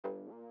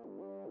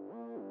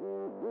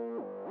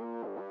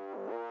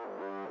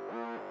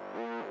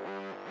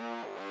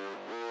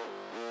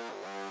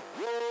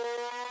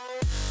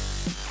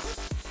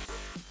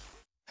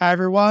Hi,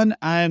 everyone.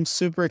 I'm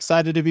super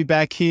excited to be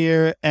back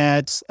here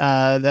at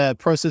the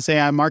Prosus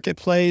AI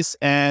Marketplace,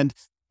 and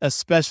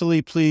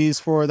especially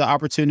pleased for the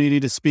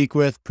opportunity to speak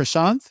with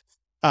Prashanth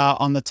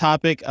on the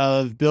topic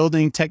of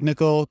building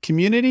technical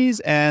communities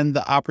and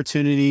the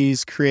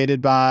opportunities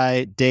created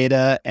by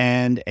data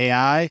and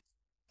AI.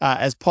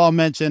 As Paul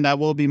mentioned, I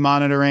will be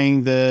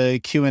monitoring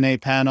the Q&A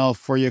panel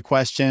for your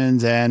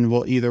questions, and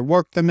we'll either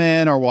work them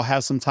in or we'll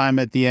have some time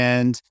at the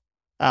end.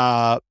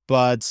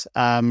 But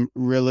I'm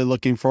really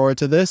looking forward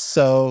to this.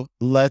 So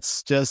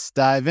let's just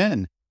dive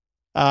in.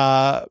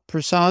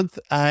 Prashanth,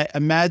 I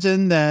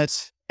imagine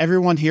that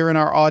everyone here in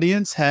our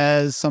audience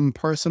has some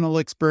personal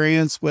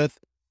experience with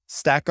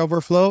Stack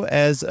Overflow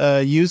as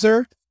a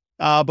user.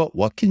 But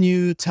what can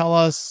you tell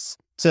us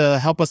to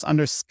help us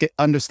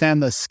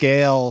understand the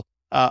scale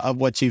of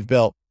what you've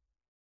built?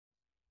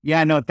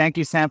 Yeah, no, thank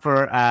you, Sam,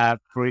 for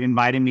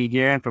inviting me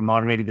here and for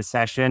moderating the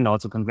session.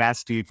 Also,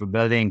 congrats to you for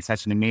building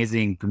such an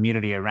amazing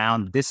community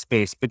around this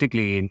space,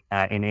 particularly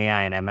in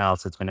AI and ML.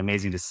 So it's been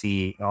amazing to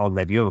see all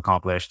that you've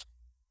accomplished.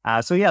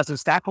 So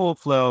Stack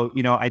Overflow,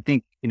 I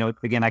think,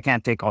 again, I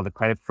can't take all the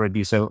credit for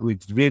it. So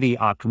it's really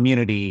our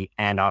community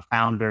and our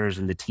founders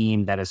and the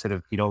team that has sort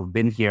of,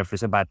 been here for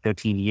about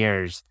 13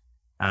 years.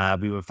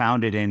 We were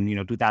founded in,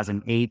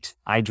 2008.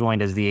 I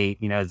joined as the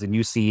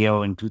new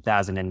CEO in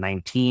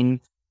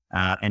 2019.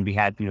 And we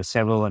had,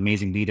 several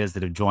amazing leaders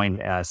that have joined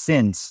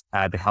since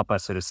to help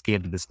us sort of scale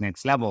to this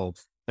next level.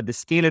 But the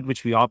scale at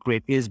which we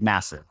operate is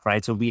massive,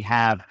 right? So we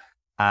have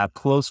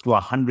close to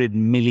 100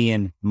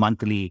 million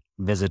monthly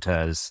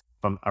visitors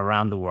from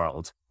around the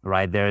world,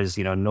 right? There's,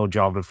 no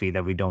geography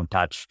that we don't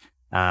touch,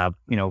 for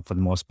the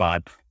most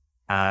part.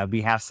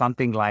 We have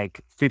something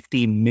like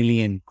 50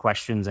 million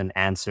questions and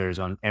answers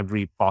on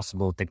every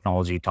possible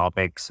technology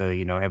topic. So,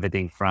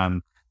 everything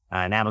from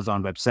and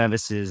Amazon Web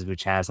Services,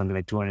 which has something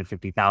like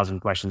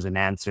 250,000 questions and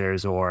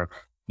answers, or,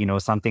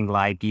 something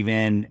like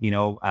even,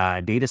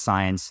 data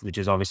science, which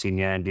is obviously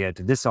near and dear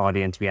to this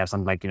audience. We have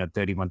something like,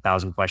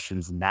 31,000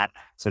 questions in that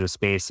sort of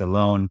space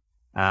alone,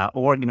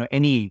 or,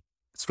 any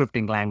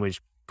scripting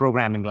language,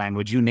 programming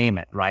language, you name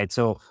it, right?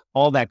 So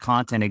all that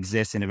content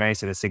exists in a very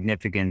sort of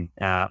significant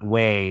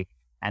way.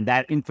 And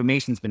that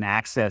information's been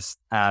accessed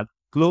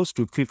close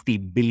to 50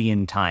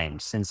 billion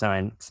times since our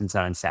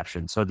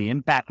inception. So the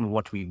impact of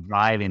what we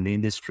drive in the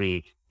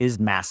industry is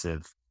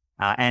massive.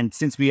 And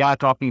since we are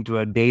talking to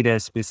a data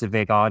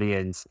specific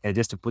audience,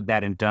 just to put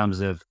that in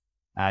terms of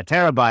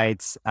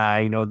terabytes,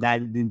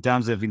 that in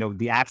terms of,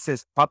 the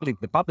access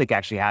the public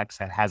actually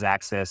has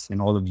access,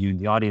 and all of you in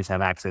the audience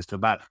have access to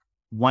about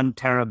 1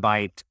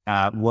 terabyte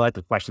worth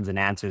of questions and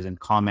answers and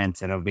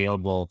comments that are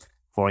available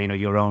for,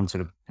 your own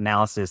sort of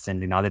analysis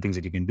and other things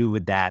that you can do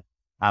with that.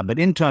 But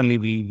internally,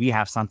 we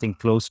have something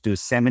close to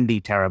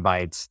 70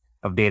 terabytes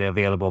of data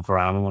available for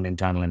our own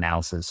internal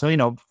analysis.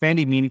 So,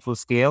 fairly meaningful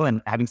scale.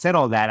 And having said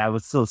all that, I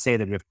would still say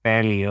that we're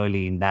fairly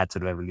early in that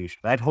sort of evolution.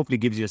 That hopefully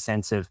gives you a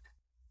sense of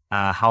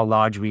how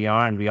large we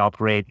are, and we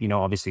operate,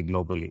 obviously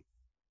globally.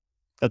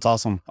 That's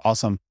awesome.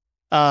 Awesome.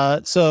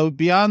 So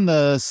beyond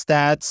the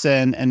stats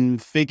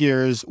and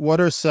figures,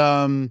 what are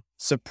some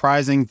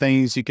surprising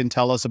things you can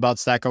tell us about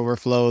Stack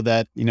Overflow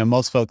that,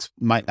 most folks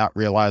might not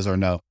realize or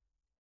know?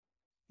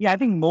 Yeah, I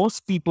think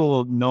most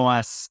people know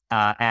us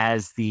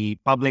as the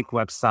public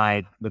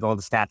website with all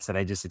the stats that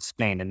I just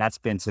explained. And that's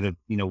been sort of,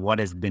 what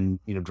has been,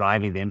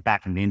 driving the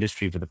impact in the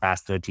industry for the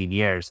past 13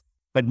 years.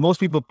 But most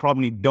people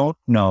probably don't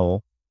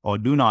know or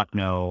do not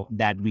know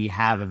that we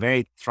have a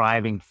very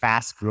thriving,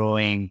 fast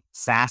growing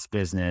SaaS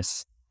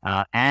business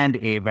and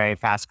a very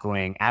fast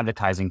growing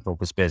advertising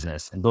focused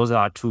business. And those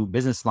are our two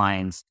business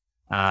lines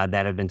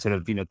that have been sort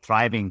of,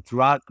 thriving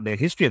throughout the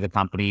history of the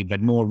company. But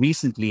more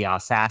recently, our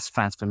SaaS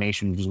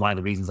transformation, which is one of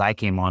the reasons I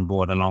came on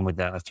board along with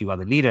a few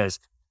other leaders,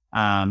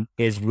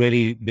 is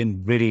really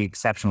been really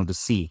exceptional to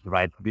see,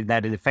 right?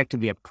 That is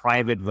effectively a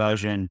private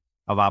version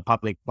of our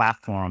public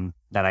platform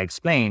that I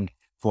explained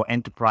for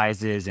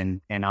enterprises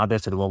and other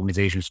sort of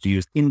organizations to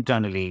use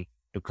internally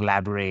to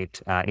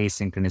collaborate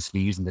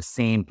asynchronously using the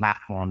same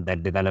platform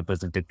that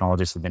developers and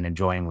technologists have been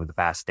enjoying over the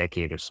past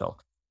decade or so.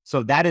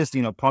 So that is,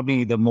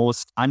 probably the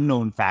most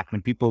unknown fact.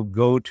 When people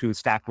go to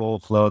Stack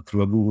Overflow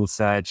through a Google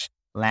search,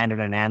 land on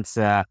an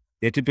answer,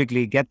 they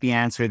typically get the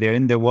answer. They're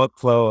in the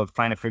workflow of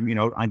trying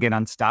to, get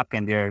unstuck,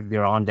 and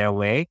they're on their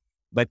way.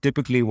 But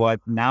typically what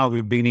now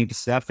we're beginning to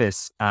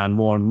surface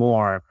more and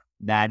more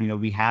that,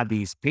 we have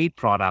these paid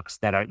products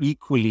that are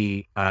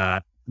equally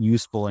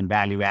useful and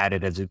value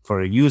added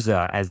for a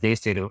user as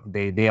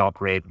they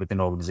operate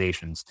within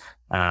organizations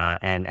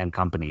and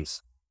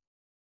companies.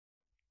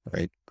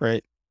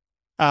 Great.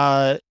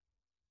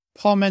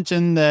 Paul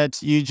mentioned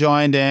that you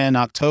joined in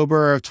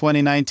October of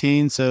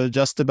 2019, so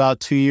just about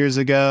 2 years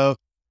ago,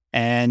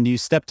 and you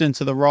stepped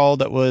into the role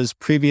that was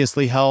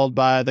previously held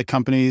by the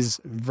company's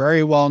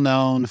very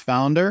well-known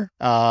founder,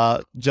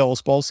 Joel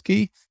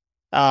Spolsky.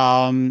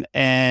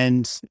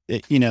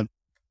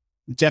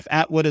 Jeff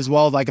Atwood as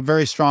well, like a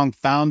very strong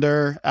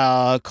founder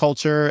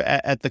culture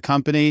at the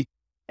company.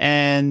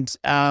 And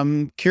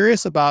I'm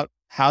curious about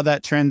how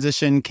that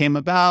transition came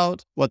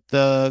about, what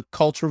the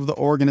culture of the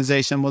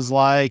organization was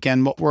like,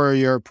 and what were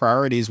your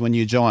priorities when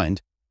you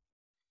joined?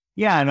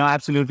 Yeah, no,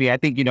 absolutely. I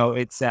think,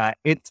 it's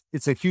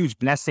a huge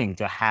blessing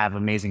to have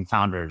amazing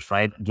founders,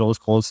 right? Joel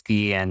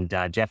Skolsky and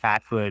Jeff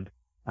Atwood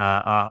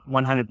are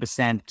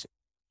 100%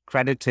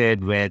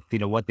 credited with,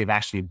 what they've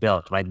actually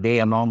built, right? They,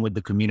 along with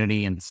the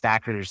community and the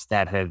stackers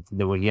that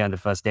were here in the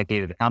first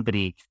decade of the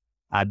company,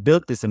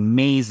 built this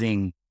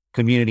amazing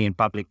community and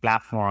public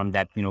platform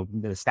that, the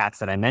stats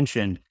that I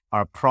mentioned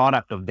are a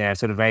product of their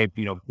sort of very,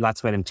 blood,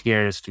 sweat, and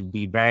tears to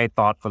be very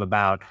thoughtful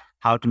about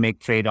how to make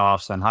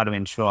trade-offs and how to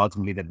ensure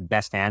ultimately that the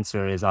best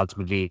answer is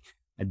ultimately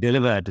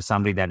delivered to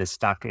somebody that is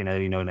stuck in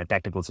a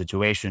technical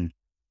situation.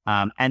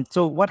 And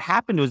so what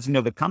happened was,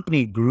 the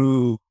company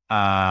grew,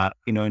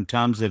 in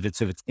terms of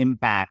its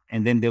impact.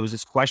 And then there was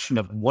this question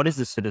of what is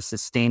the sort of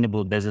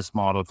sustainable business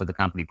model for the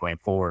company going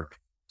forward?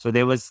 So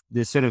there was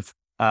this sort of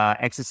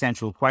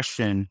existential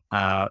question.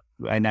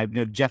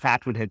 Jeff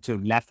Atwood had sort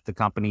of left the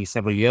company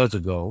several years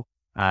ago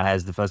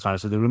as the first founder.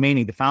 So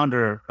the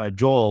founder,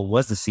 Joel,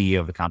 was the CEO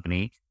of the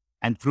company.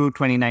 And through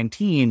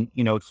 2019,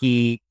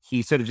 he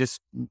sort of just,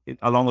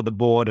 along with the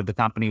board of the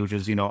company, which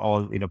was,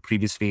 all,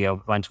 previously a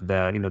bunch of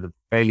the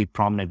fairly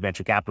prominent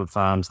venture capital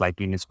firms like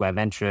Union Square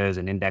Ventures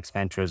and Index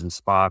Ventures and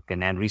Spark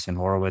and Andreessen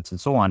Horowitz and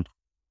so on,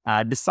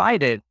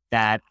 decided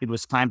that it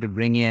was time to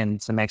bring in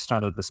some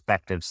external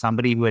perspective,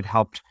 somebody who had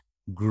helped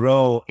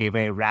grow a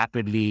very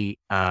rapidly,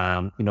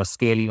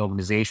 scaling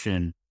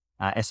organization,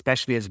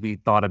 especially as we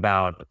thought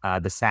about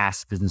the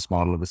SaaS business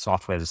model, the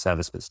software as a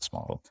service business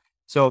model.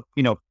 So,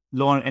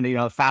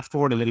 fast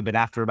forward a little bit,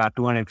 after about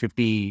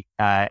 250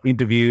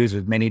 interviews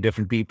with many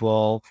different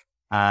people,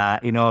 they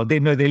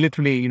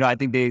literally, I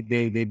think they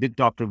did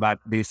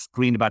they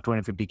screened about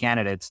 250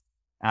 candidates.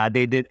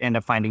 They did end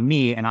up finding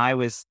me, and I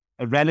was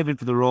relevant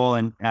for the role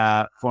and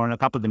for a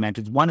couple of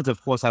dimensions. One is,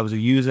 of course, I was a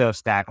user of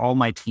Stack. All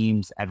my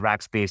teams at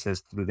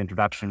Rackspace, through the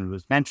introduction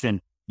was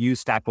mentioned, use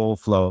Stack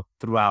Overflow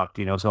throughout.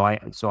 So I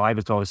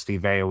was obviously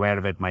very aware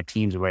of it. My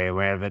teams were very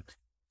aware of it.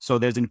 So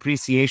there's an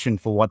appreciation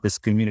for what this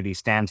community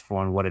stands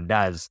for and what it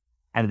does.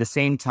 And at the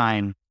same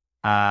time,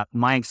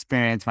 my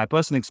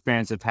personal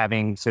experience of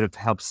having sort of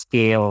helped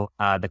scale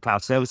the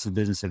cloud services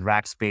business at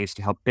Rackspace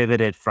to help pivot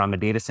it from a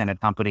data center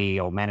company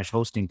or managed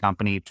hosting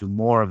company to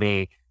more of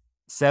a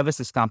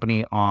services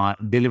company on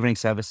delivering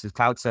services,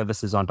 cloud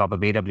services on top of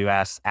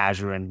AWS,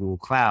 Azure, and Google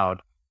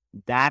Cloud,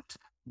 that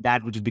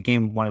which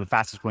became one of the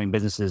fastest growing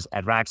businesses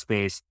at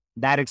Rackspace.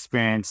 That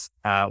experience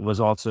was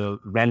also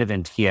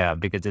relevant here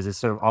because there's a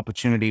sort of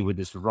opportunity with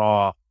this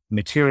raw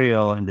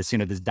material and this,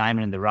 this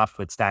diamond in the rough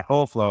with Stack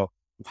Overflow.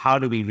 How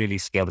do we really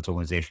scale this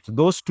organization? So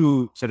those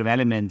two sort of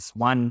elements,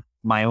 one,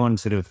 my own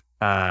sort of,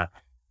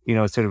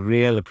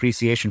 real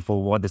appreciation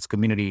for what this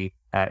community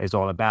is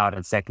all about.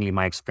 And secondly,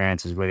 my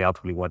experience is really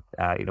ultimately what,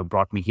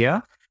 brought me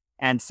here.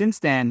 And since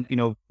then,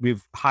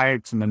 we've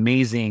hired some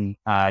amazing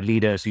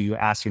leaders who you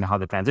asked, how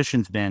the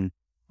transition's been.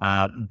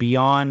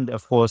 Beyond,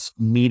 of course,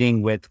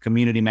 meeting with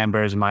community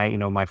members,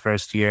 my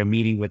first year,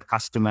 meeting with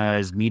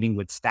customers, meeting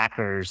with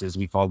stackers, as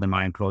we call them,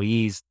 our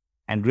employees.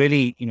 And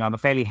really, I'm a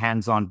fairly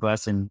hands-on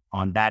person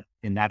in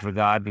that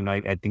regard.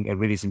 I think it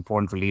really is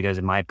important for leaders,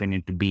 in my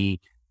opinion,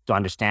 to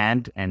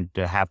understand and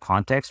to have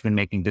context when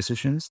making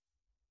decisions.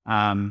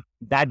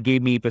 That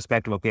gave me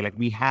perspective. Okay, like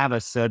we have a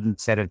certain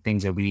set of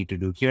things that we need to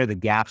do. Here are the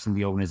gaps in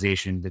the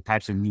organization, the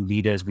types of new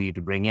leaders we need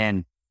to bring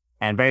in.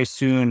 And very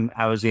soon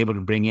I was able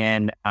to bring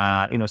in,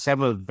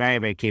 several very,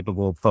 very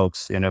capable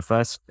folks.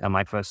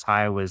 My first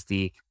hire was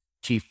the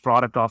Chief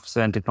Product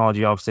Officer and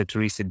Technology Officer,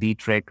 Teresa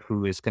Dietrich,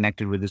 who is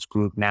connected with this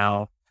group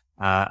now.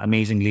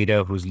 Amazing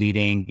leader who's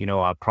leading,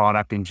 our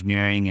product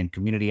engineering and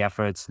community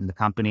efforts in the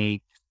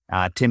company.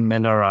 Tim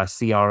Miller, our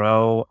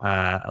CRO,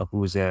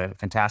 who's a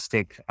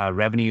fantastic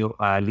revenue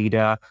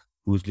leader,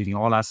 who's leading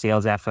all our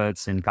sales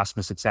efforts and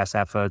customer success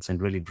efforts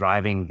and really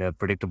driving the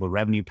predictable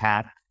revenue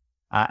path.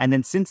 And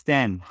then since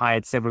then,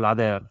 hired several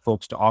other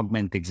folks to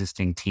augment the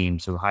existing team.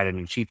 So hired a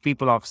new chief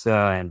people officer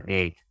and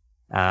a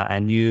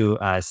new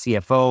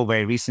CFO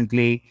very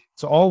recently.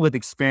 So all with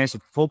experience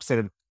of folks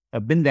that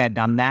have been there,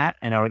 done that,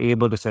 and are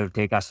able to sort of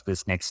take us to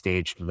this next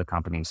stage of the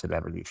company's sort of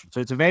evolution.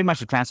 So it's a very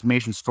much a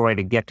transformation story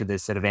to get to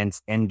this sort of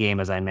end game,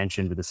 as I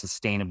mentioned, with a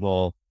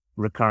sustainable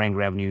recurring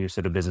revenue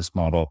sort of business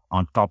model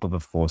on top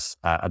of course,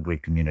 a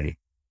great community.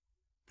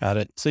 Got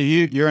it. So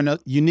you're in a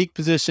unique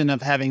position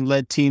of having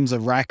led teams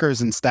of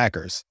rackers and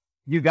stackers.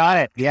 You got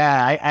it.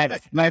 Yeah.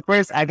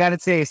 I got to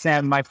say,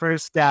 Sam, my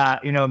first,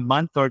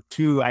 month or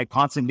two, I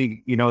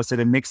constantly, sort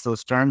of mix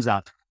those terms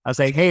up. I was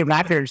like, hey,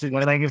 rackers.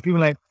 Like, if people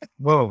are like,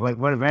 whoa, like,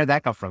 where did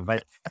that come from?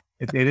 But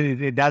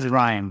it does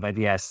rhyme, but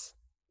yes.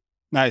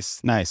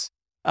 Nice.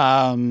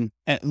 And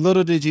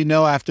little did you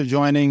know, after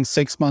joining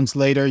 6 months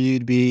later,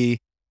 you'd be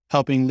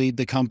helping lead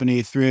the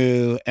company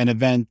through an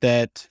event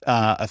that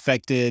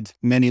affected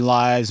many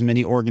lives,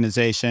 many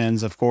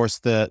organizations, of course,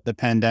 the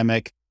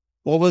pandemic.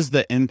 What was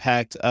the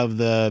impact of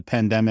the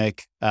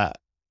pandemic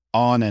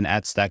on and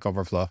at Stack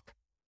Overflow?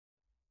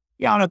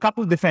 Yeah, on a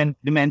couple of different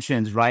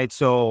dimensions, right?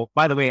 So,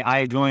 by the way,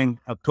 I joined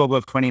October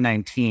of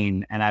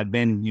 2019, and I've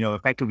been,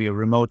 effectively a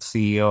remote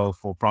CEO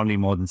for probably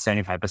more than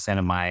 75%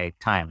 of my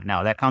time.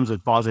 Now, that comes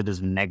with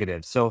positives and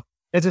negatives. So,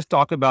 let's just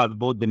talk about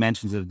both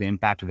dimensions of the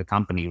impact of the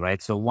company,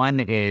 right? So,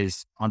 one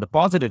is on the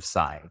positive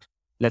side.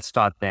 Let's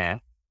start there.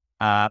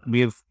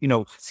 We've,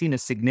 seen a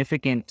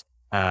significant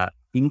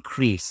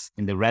increase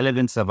in the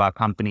relevance of our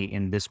company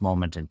in this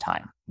moment in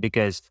time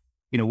because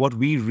what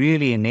we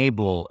really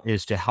enable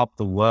is to help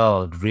the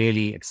world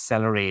really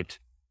accelerate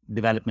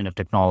development of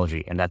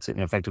technology. And that's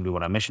effectively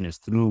what our mission is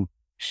through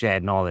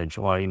shared knowledge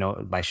or,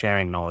 by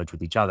sharing knowledge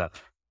with each other.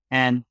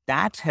 And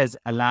that has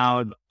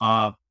allowed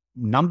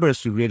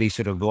numbers to really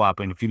sort of go up.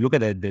 And if you look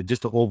at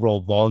just the overall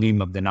volume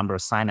of the number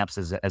of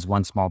signups as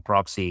one small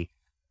proxy,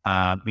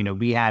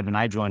 we had, when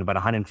I joined, about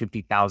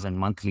 150,000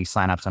 monthly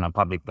signups on our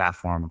public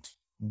platform.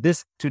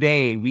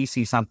 Today, we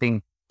see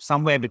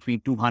somewhere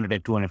between 200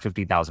 and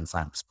 250,000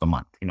 signups per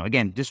month.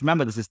 Again, just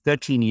remember, this is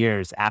 13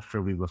 years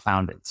after we were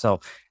founded.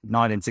 So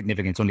not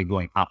insignificant, it's only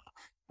going up.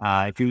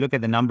 If you look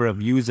at the number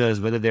of users,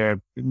 whether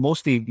they're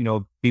mostly,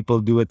 people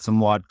do it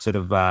somewhat sort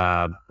of, there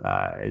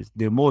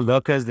are more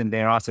lurkers than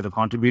there are sort of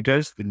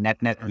contributors. With net,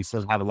 we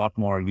still have a lot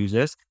more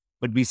users,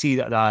 but we see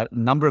the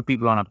number of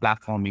people on our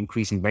platform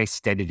increasing very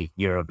steadily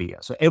year over year.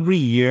 So every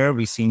year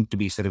we seem to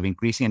be sort of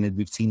increasing, and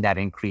we've seen that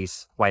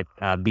increase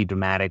be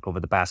dramatic over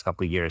the past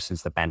couple of years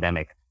since the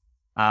pandemic.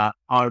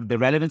 The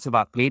relevance of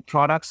our paid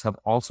products have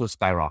also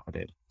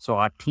skyrocketed. So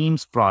our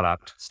Teams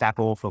product, Stack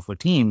Overflow for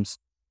Teams,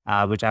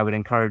 which I would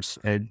encourage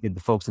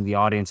the folks in the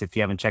audience, if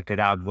you haven't checked it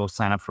out, go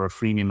sign up for a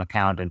freemium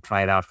account and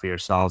try it out for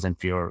yourselves and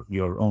for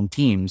your own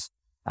teams,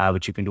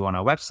 which you can do on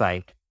our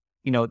website.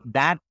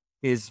 That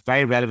is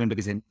very relevant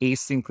because it's an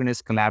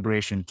asynchronous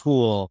collaboration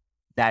tool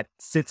that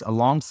sits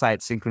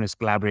alongside synchronous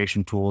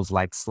collaboration tools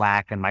like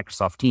Slack and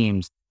Microsoft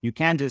Teams. You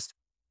can't just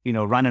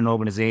run an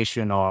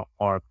organization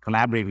or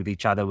collaborate with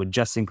each other with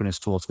just synchronous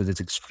tools because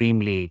it's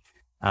extremely,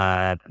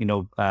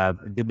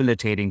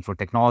 debilitating for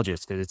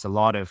technologists because it's a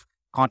lot of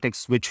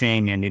context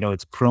switching and,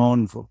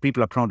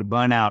 people are prone to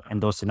burnout in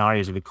those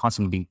scenarios of it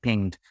constantly being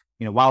pinged.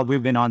 While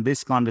we've been on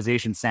this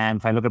conversation, Sam,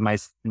 if I look at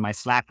my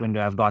Slack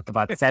window, I've got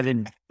about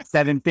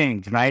seven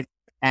pings, right?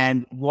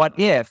 And what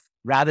if,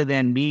 rather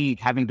than me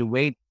having to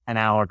wait an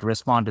hour to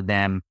respond to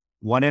them,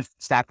 what if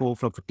Stack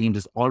Overflow for Teams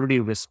has already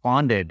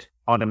responded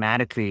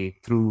automatically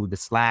through the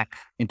Slack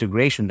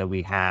integration that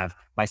we have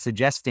by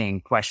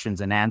suggesting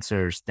questions and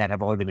answers that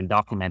have already been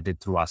documented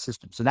through our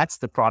system? So that's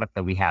the product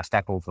that we have,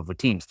 Stack Overflow for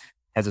Teams,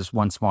 as this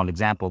one small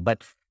example.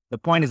 But the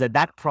point is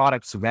that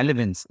product's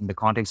relevance in the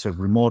context of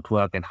remote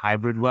work and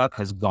hybrid work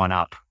has gone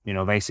up,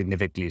 very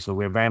significantly. So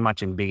we're very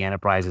much in big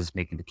enterprises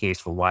making the case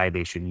for why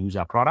they should use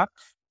our product.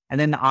 And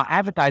then our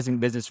advertising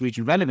business reach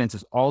and relevance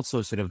has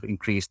also sort of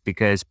increased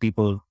because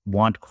people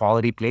want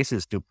quality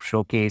places to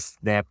showcase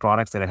their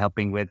products that are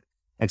helping with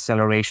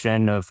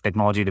acceleration of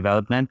technology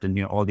development and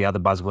all the other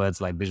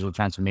buzzwords like digital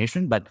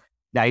transformation. But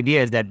the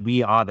idea is that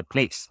we are the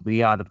place.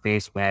 We are the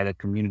place where the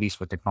communities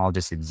for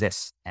technologists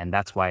exist. And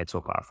that's why it's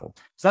so powerful.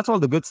 So that's all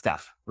the good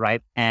stuff,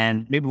 right?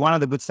 And maybe one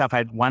other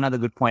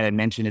good point I'd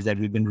mention is that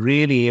we've been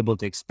really able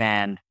to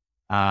expand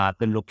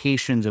the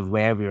locations of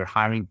where we are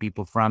hiring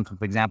people from. So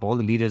for example, all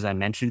the leaders I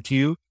mentioned to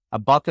you, a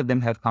bulk of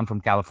them have come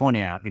from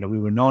California. We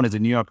were known as a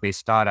New York-based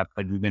startup,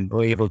 but we've been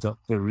able to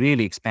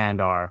really expand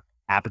our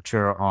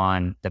aperture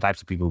on the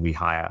types of people we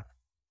hire.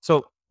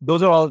 So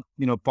those are all,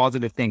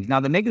 positive things. Now,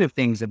 the negative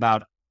things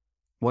about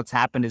what's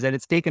happened is that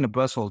it's taken a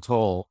personal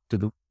toll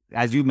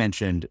as you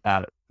mentioned,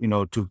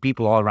 to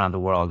people all around the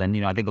world.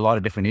 And, I think a lot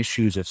of different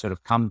issues have sort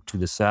of come to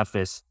the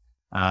surface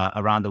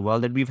around the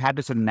world that we've had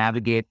to sort of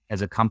navigate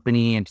as a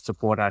company and to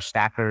support our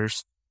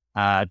stackers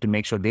to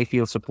make sure they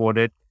feel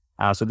supported.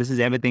 So this is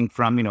everything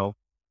from,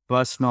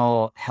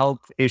 personal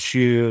health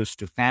issues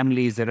to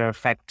families that are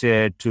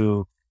affected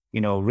to,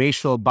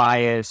 racial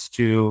bias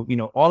to,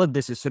 all of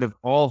this is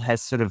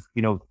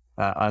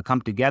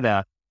come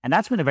together. And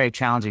that's been a very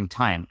challenging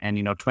time. And,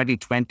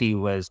 2020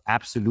 was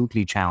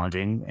absolutely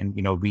challenging.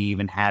 And, we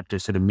even had to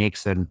sort of make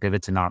certain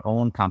pivots in our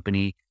own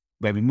company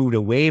where we moved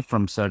away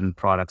from certain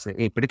products,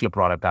 a particular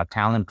product, our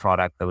talent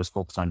product that was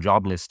focused on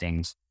job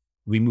listings.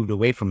 We moved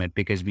away from it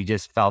because we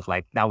just felt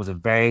like that was a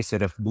very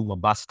sort of boom or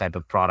bust type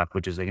of product,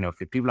 which is,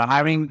 if people are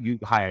hiring, you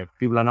hire. If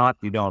people are not,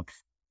 you don't.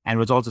 And it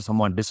was also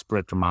somewhat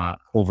disparate from our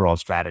overall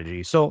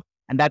strategy. So,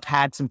 and that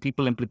had some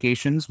people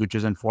implications, which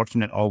is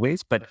unfortunate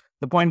always. But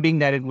the point being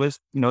that it was,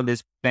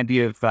 there's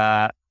plenty of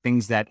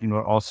things that,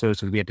 also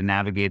sort of we had to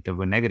navigate that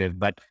were negative.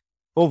 But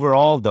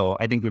overall, though,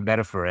 I think we're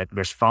better for it.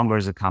 We're stronger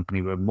as a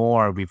company.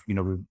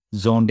 We've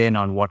zoned in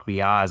on what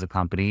we are as a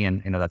company,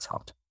 and, that's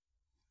helped.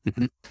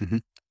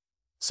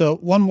 So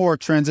one more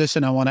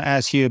transition I want to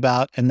ask you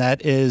about, and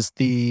that is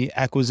the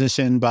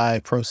acquisition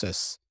by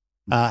Prosus.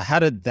 How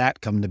did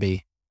that come to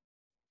be?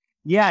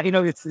 Yeah,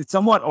 it's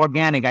somewhat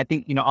organic. I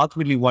think,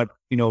 ultimately what,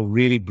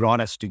 really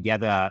brought us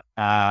together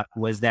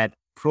was that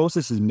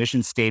Prosus's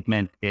mission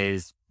statement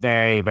is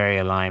very, very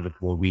aligned with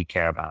what we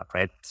care about,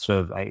 right?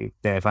 So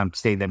if I'm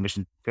saying that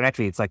mission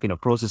correctly, it's like,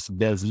 Prosus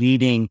builds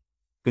leading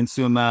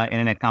consumer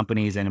internet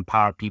companies and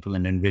empower people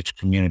and enrich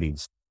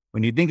communities.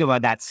 When you think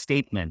about that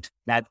statement,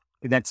 that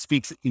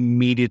speaks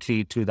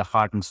immediately to the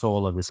heart and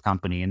soul of this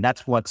company. And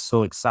that's what's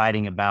so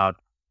exciting about,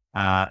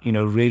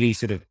 really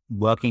sort of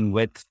working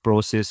with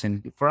Prosus.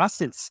 And for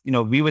us, it's,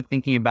 we were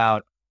thinking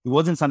about, it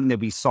wasn't something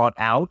that we sought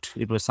out.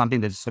 It was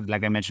something that's sort of,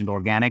 like I mentioned,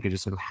 organic. It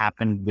just sort of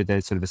happened with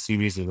a sort of a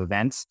series of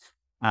events.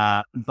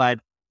 But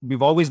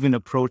we've always been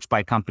approached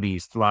by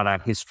companies throughout our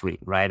history,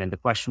 right? And the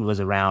question was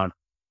around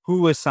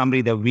who was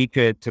somebody that we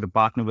could sort of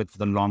partner with for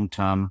the long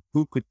term,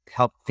 who could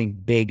help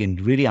think big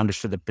and really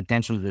understood the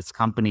potential of this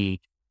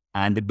company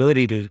and the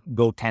ability to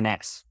go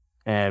 10x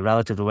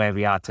relative to where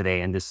we are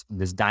today, and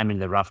this diamond in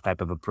the rough type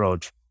of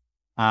approach.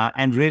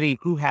 And really,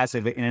 who has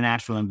an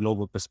international and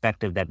global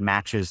perspective that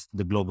matches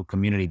the global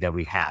community that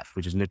we have,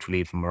 which is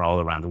literally from all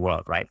around the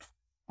world, right?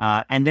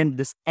 And then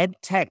this ed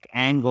tech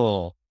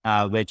angle,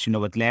 which,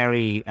 with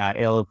Larry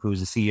Ill, who's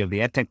the CEO of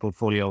the ed tech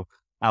portfolio,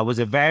 was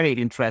a very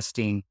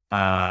interesting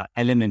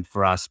element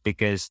for us,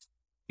 because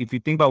if you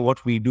think about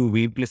what we do,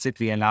 we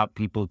implicitly allow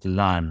people to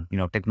learn,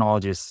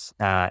 technologists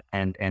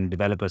and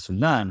developers to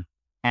learn.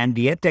 And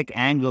the edtech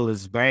angle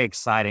is very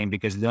exciting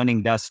because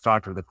learning does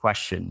start with a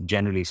question,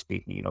 generally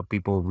speaking.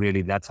 People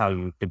really, that's how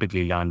you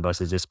typically learn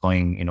versus just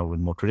going,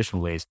 with more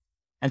traditional ways.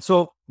 And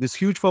so this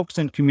huge focus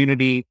on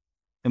community,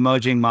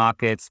 emerging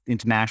markets,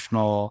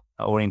 international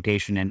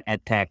orientation, and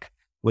edtech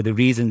were the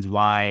reasons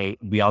why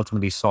we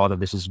ultimately saw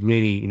that this is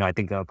really, I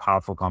think, a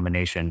powerful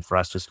combination for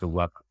us just to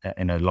work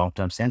in a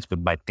long-term sense,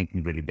 but by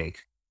thinking really big.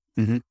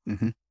 Mm-hmm,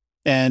 mm-hmm.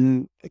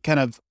 And kind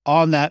of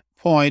on that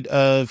point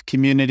of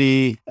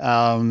community,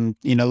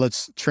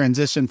 let's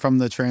transition from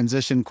the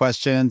transition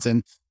questions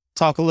and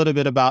talk a little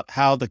bit about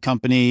how the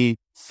company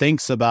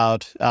thinks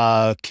about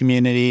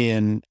community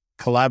and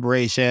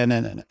collaboration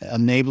and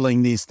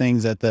enabling these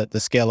things at the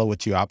scale at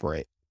which you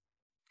operate.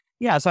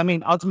 Yeah. So,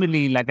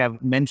 ultimately, like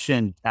I've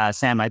mentioned,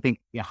 Sam, I think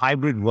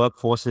hybrid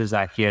workforces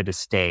are here to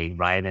stay,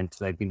 right? And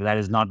it's like, that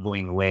is not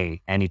going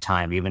away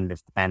anytime, even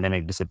if the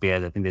pandemic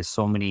disappears. I think there's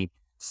so many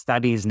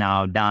studies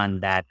now done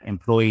that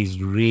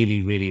employees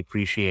really, really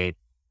appreciate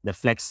the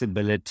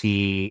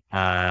flexibility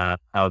of,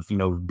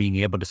 being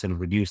able to sort of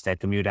reduce their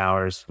commute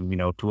hours from,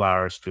 2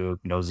 hours to,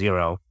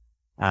 0.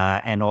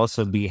 And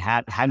also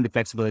having the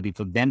flexibility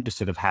for them to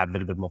sort of have a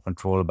little bit more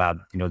control about,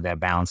 their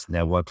balance and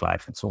their work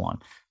life and so on.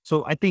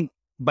 So I think,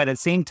 but at the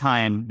same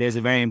time, there's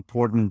a very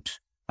important,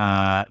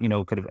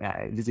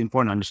 it's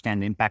important to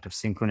understand the impact of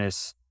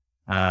synchronous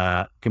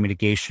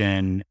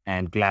communication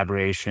and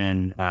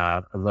collaboration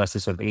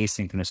versus sort of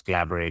asynchronous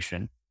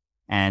collaboration.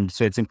 And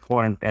so it's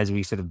important as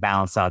we sort of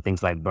balance out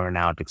things like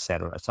burnout, et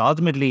cetera. So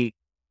ultimately,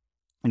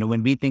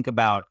 when we think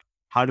about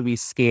how do we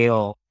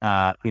scale,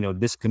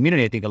 this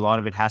community, I think a lot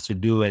of it has to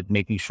do with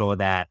making sure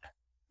that,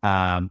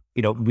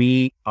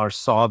 we are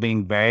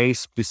solving very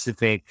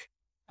specific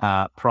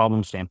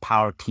problems to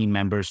empower team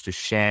members to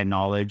share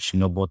knowledge,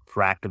 both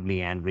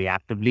proactively and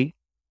reactively.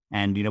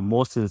 And,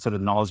 most of the sort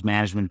of knowledge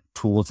management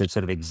tools that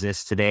sort of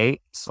exist today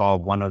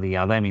solve one or the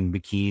other.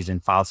 Wikis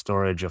and file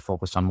storage are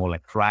focused on more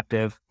like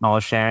proactive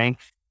knowledge sharing.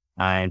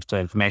 And so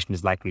information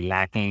is likely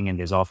lacking, and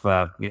they sort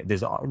of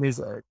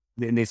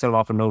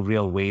offer no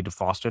real way to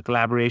foster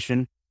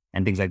collaboration.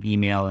 And things like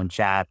email and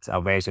chat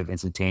are very sort of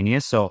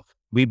instantaneous. So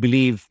we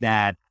believe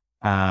that,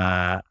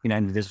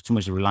 and there's too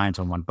much reliance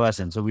on one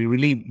person. So we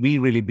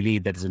really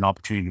believe that there's an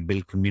opportunity to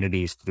build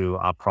communities through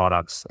our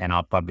products and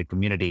our public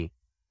community,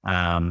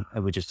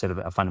 which is sort of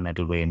a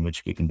fundamental way in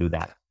which we can do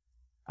that.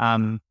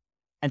 And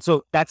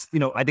so that's,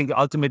 I think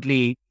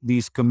ultimately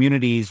these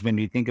communities, when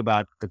we think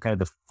about the kind of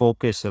the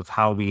focus of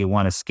how we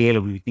want to scale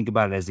it, we think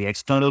about it as the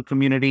external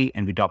community,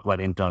 and we talk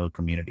about internal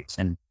communities.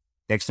 And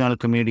the external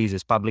communities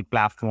is public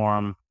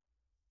platform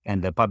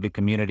and the public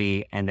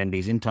community. And then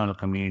these internal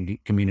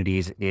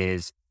communities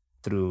is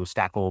through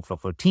Stack Overflow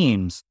for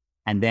teams.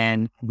 And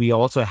then we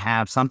also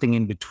have something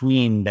in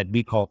between that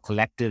we call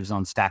collectives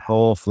on Stack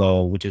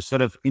Overflow, which is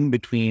sort of in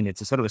between. It's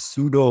a sort of a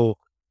pseudo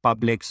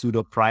public,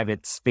 pseudo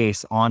private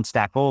space on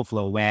Stack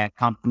Overflow where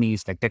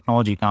companies like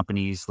technology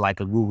companies like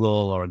a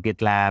Google or a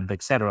GitLab,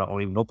 et cetera,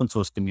 or even open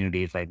source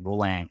communities like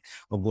Golang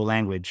or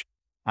Golanguage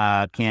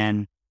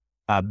can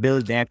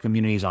build their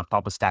communities on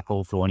top of Stack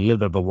Overflow and a little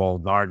bit of a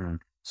walled garden,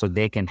 so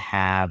they can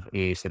have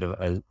a sort of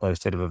a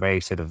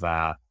very sort of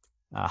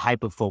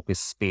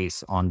hyper-focused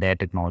space on their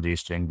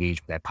technologies to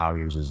engage with their power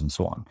users and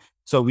so on.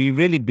 So we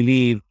really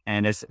believe,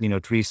 and as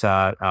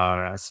Teresa,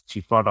 our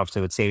chief product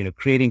officer, would say,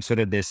 creating sort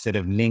of this sort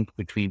of link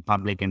between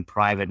public and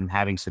private, and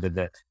having sort of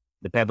the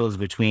pebbles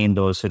between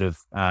those sort of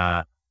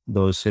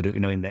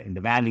in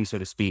the valley, so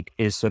to speak,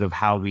 is sort of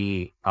how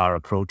we are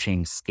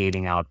approaching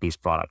scaling out these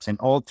products. And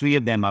all three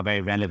of them are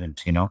very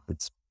relevant.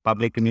 It's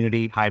public,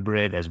 community,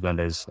 hybrid, as well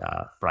as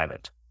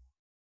private.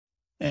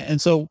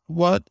 And so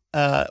what's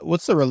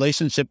the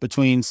relationship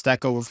between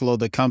Stack Overflow,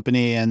 the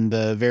company, and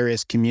the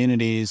various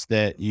communities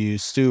that you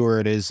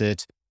steward? Is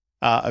it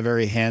a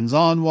very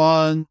hands-on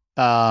one?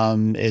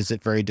 Is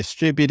it very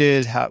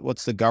distributed?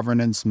 What's the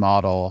governance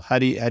model? How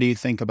do you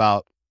think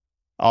about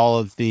all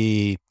of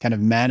the kind of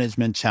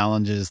management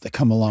challenges that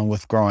come along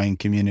with growing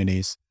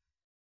communities?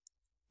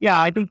 Yeah,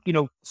 I think,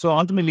 so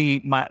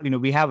ultimately,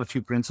 we have a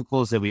few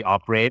principles that we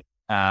operate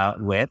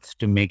with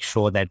to make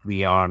sure that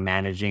we are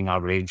managing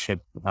our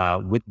relationship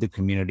with the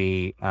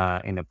community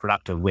in a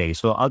productive way.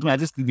 So ultimately, I'll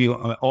just give you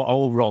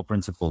overall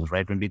principles,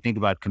 right? When we think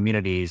about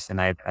communities,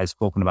 and I've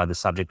spoken about this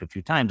subject a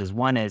few times, is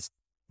one is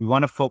we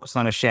want to focus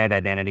on a shared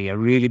identity, a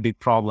really big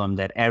problem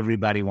that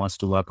everybody wants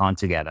to work on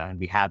together. And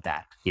we have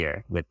that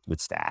here with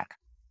Stack.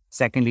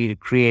 Secondly, to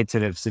create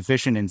sort of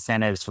sufficient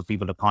incentives for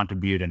people to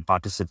contribute and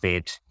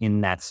participate in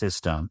that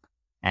system.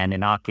 And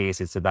in our case,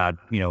 it's about,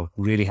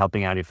 really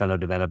helping out your fellow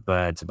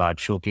developer. It's about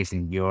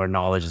showcasing your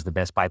knowledge as the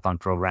best Python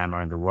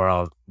programmer in the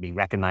world, being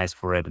recognized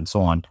for it, and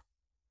so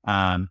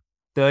on.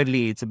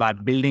 Thirdly, it's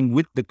about building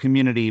with the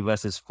community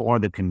versus for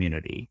the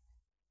community.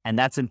 And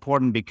that's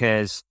important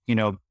because,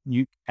 you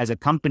as a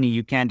company,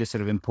 you can't just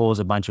sort of impose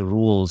a bunch of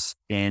rules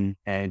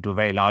into a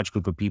very large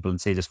group of people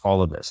and say, just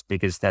follow this,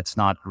 because that's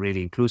not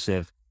really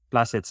inclusive.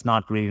 Plus, it's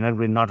not really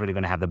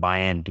going to have the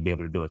buy-in to be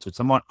able to do it. So it's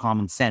somewhat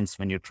common sense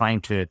when you're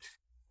trying to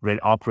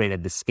operate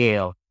at the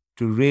scale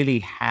to really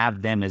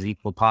have them as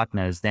equal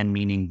partners, then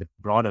meaning the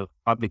broader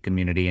public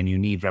community, and you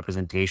need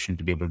representation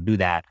to be able to do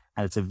that.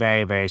 And it's a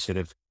very, very sort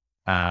of,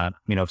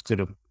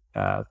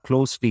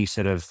 closely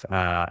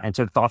and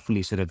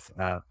thoughtfully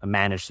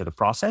managed sort of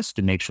process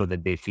to make sure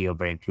that they feel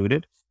very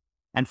included.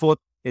 And fourth,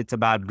 it's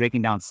about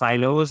breaking down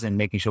silos and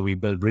making sure we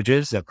build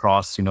bridges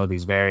across,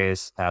 these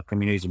various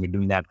communities. And we're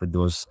doing that with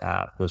those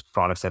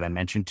products that I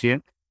mentioned to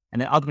you.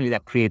 And then ultimately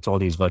that creates all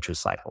these virtuous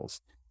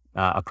cycles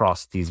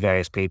across these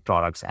various paid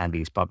products and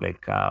these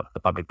the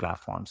public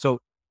platforms. So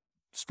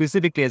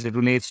specifically as it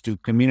relates to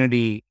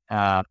community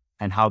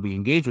and how we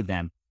engage with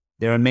them,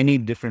 there are many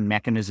different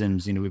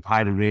mechanisms. We've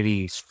hired a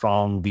really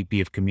strong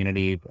VP of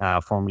community,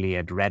 formerly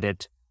at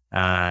Reddit,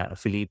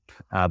 Philippe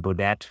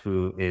Baudet,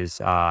 who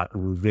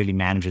really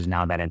manages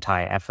now that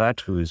entire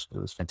effort, who's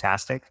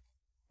fantastic.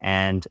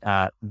 And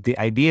the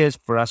idea is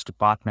for us to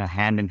partner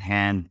hand in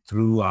hand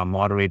through our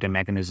moderator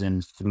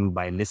mechanisms,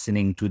 by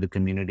listening to the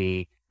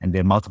community. And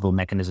there are multiple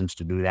mechanisms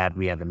to do that.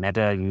 We have the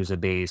Meta user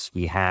base.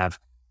 We have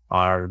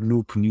our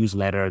Loop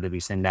newsletter that we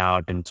send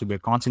out. And so we're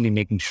constantly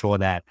making sure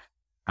that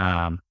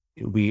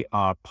we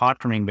are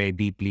partnering very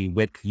deeply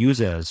with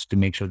users to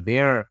make sure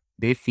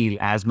they feel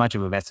as much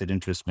of a vested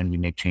interest when we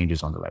make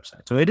changes on the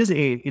website. So it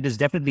is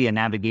definitely a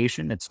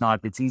navigation. It's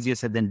easier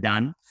said than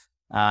done.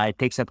 It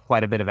takes up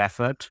quite a bit of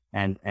effort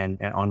and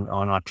on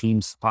our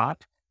team's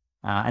part.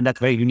 And that's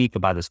very unique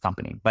about this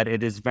company, but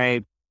it is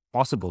very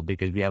possible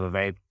because we have a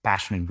very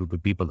passionate group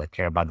of people that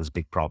care about this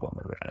big problem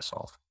that we're trying to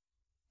solve.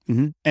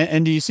 Mm-hmm.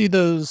 And do you see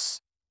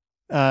those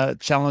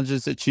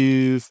challenges that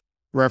you've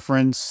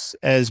referenced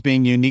as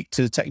being unique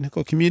to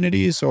technical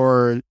communities,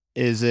 or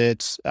is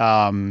it,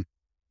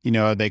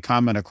 they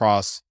common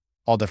across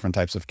all different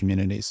types of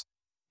communities?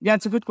 Yeah,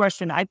 it's a good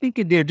question. I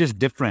think they're just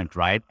different,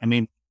 right? I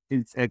mean,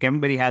 it's like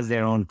everybody has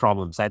their own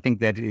problems. I think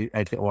that,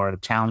 or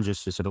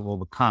challenges to sort of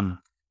overcome.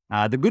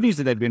 The good news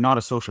is that we're not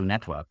a social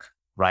network,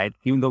 right?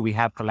 Even though we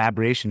have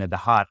collaboration at the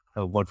heart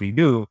of what we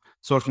do,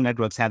 social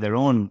networks have their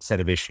own set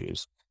of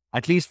issues.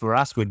 At least for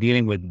us, we're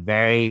dealing with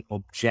very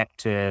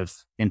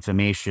objective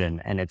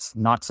information, and it's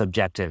not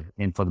subjective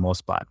for the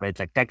most part, right? It's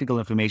like technical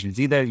information. It's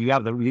either you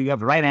have the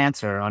right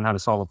answer on how to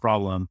solve a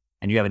problem,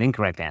 and you have an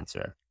incorrect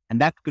answer. And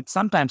that could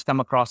sometimes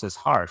come across as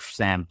harsh,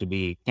 Sam, to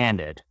be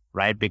candid,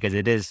 right? Because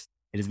it is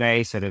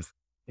very sort of,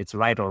 it's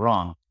right or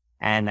wrong.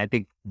 And I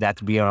think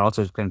that we are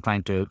also kind of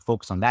trying to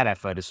focus on that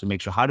effort, is to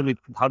make sure how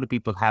do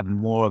people have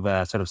more of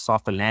a sort of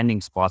softer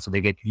landing spot so they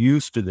get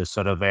used to this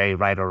sort of very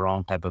right or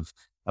wrong type of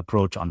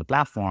approach on the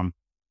platform.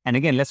 And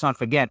again, let's not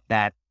forget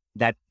that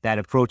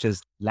approach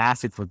has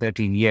lasted for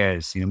 13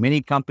 years.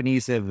 Many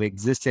companies have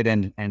existed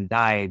and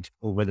died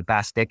over the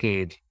past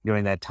decade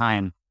during that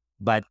time,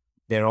 but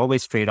there are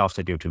always trade-offs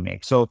that you have to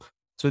make. So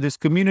this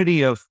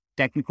community of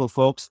technical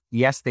folks,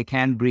 yes, they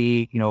can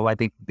be, I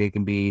think they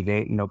can be,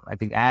 I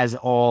think as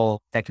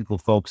all technical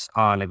folks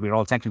are, like we're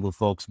all technical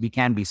folks, we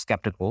can be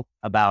skeptical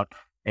about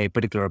a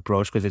particular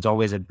approach because it's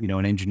always an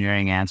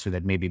engineering answer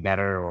that may be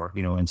better or,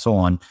 and so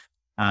on.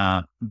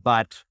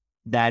 But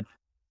that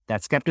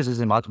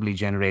skepticism ultimately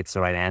generates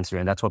the right answer.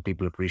 And that's what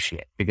people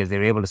appreciate because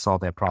they're able to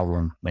solve their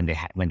problem when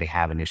they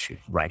have an issue.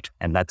 Right.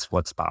 And that's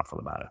what's powerful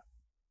about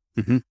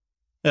it. Mm-hmm.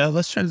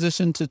 Let's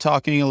transition to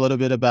talking a little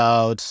bit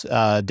about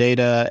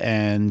data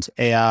and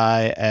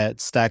AI at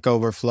Stack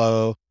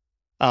Overflow.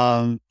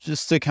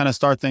 Just to kind of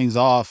start things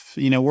off,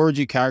 where would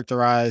you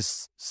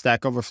characterize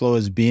Stack Overflow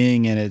as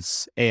being in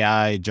its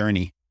AI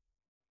journey?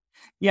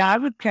 Yeah, I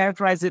would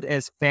characterize it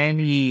as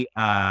fairly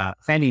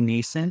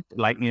nascent,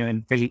 like,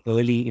 and fairly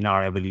early in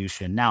our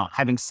evolution. Now,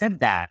 having said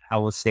that, I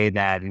will say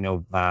that,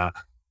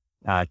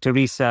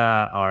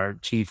 Teresa, our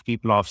chief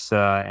people officer,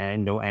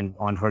 and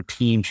on her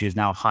team, she's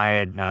now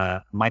hired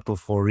Michael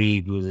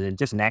Foree, who's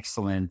just an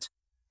excellent,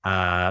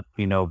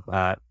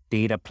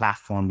 data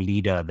platform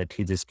leader that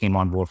he just came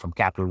on board from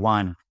Capital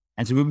One.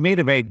 And so we've made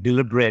a very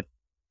deliberate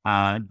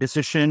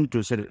decision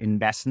to sort of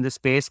invest in this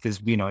space because,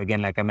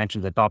 again, like I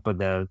mentioned at the top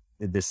of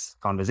this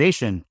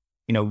conversation,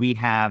 we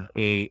have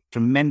a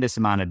tremendous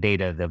amount of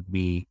data that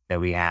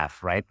we have,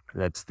 right?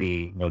 That's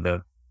the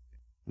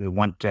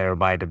 1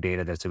 terabyte of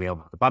data that's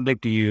available to the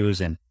public to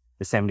use, and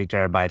the 70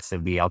 terabytes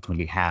that we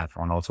ultimately have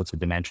on all sorts of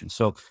dimensions.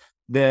 So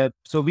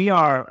we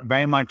are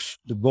very much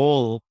the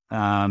goal,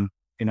 and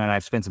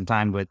I've spent some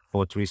time with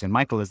both Teresa and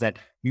Michael, is that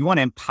we want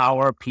to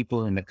empower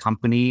people in the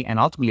company and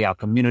ultimately our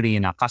community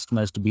and our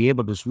customers to be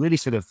able to really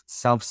sort of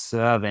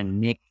self-serve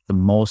and make the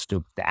most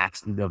of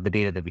the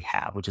data that we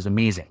have, which is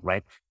amazing,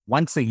 right?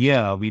 Once a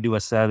year, we do a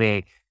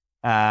survey,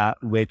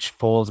 which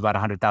polls about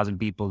 100,000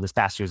 people. This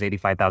past year is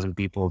 85,000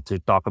 people to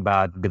talk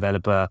about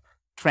developer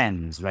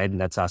trends, right? And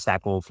that's our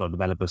Stack Overflow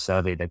developer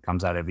survey that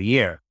comes out every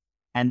year.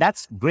 And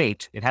that's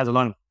great. It has a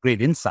lot of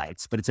great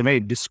insights, but it's a very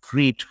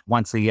discrete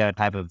once a year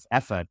type of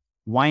effort.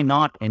 Why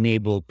not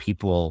enable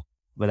people,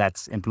 whether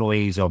that's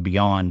employees or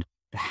beyond,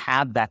 to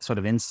have that sort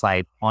of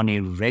insight on a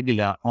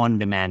regular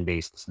on-demand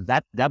basis?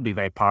 That'd be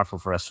very powerful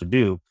for us to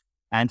do.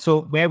 And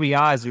so where we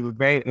are is we were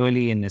very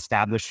early in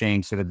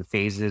establishing sort of the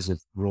phases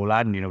of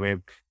rollout.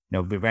 And,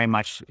 we're very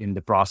much in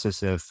the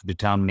process of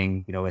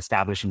determining,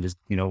 establishing just,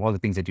 all the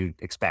things that you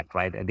expect,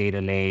 right? A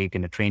data lake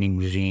and a training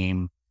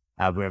regime.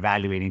 We're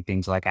evaluating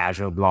things like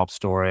Azure Blob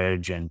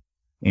Storage and,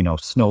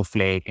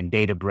 Snowflake and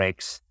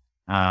Databricks,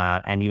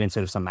 and even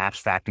sort of some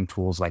abstracting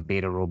tools like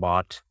Data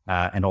Robot,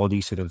 and all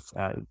these sort of,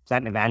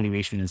 that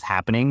evaluation is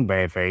happening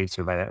very, very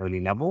sort of at an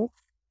early level.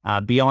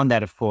 Beyond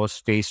that, of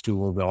course, phase 2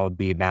 will all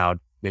be about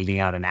building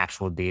out an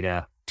actual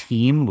data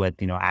team with,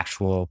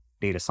 actual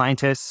data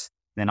scientists.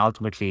 Then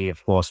ultimately,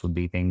 of course, would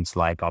be things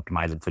like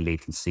optimizing for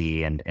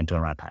latency and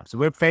turnaround time. So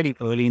we're fairly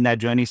early in that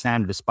journey,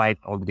 Sam, despite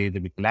all the data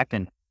that we collect.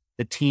 And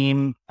the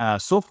team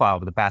so far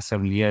over the past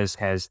several years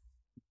has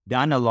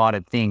done a lot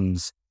of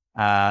things,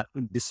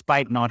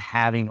 despite not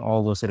having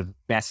all those sort of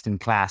best in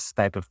class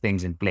type of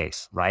things in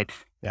place, right?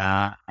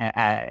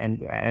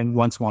 And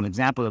one small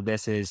example of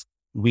this is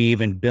we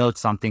even built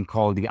something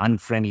called the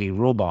unfriendly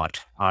robot.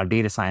 Our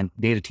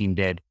data team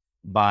did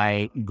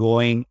by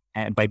building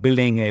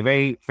a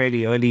very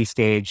fairly early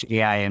stage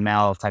AI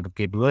ML type of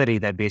capability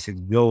that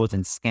basically goes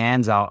and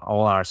scans out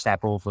all our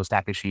Stack Overflow,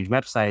 Stack Exchange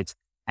websites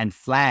and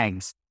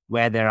flags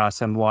where there are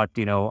somewhat,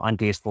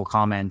 untasteful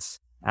comments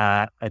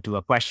to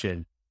a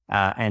question.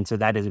 And so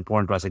that is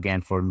important to us,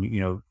 again, for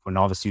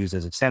novice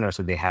users, et cetera,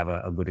 so they have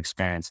a good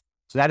experience.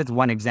 So that is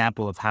one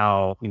example of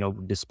how,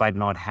 despite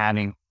not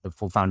having the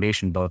full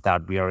foundation built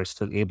out, we are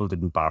still able to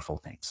do powerful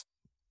things.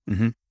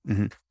 Mm-hmm.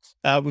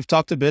 Mm-hmm. We've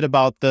talked a bit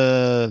about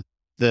the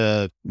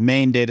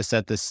main data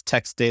set, this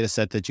text data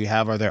set that you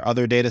have. Are there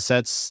other data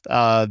sets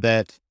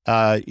that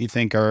you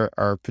think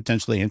are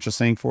potentially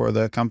interesting for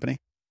the company?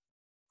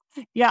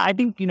 Yeah, I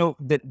think,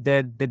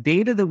 the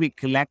data that we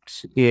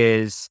collect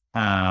is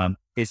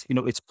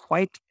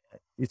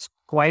it's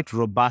quite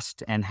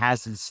robust and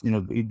has this,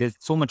 there's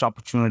so much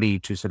opportunity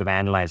to sort of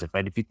analyze it,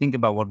 right? If you think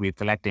about what we're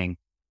collecting,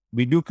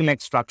 we do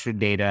collect structured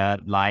data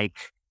like,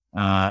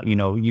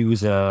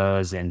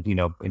 users and,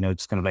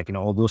 it's kind of like,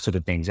 all those sort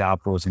of things,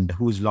 outputs and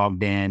who's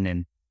logged in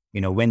and,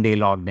 when they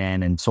logged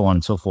in and so on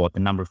and so forth, the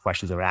number of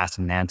questions that were asked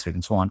and answered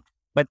and so on.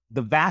 But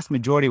the vast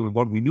majority of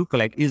what we do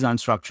collect is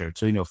unstructured.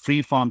 So,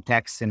 free form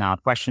text in our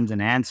questions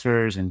and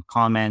answers and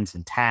comments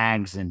and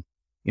tags and,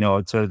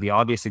 sort of the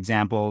obvious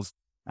examples.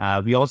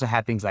 We also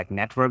have things like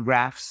network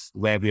graphs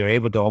where we are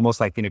able to almost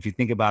like, if you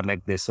think about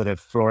like this sort of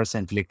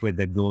fluorescent liquid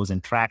that goes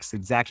and tracks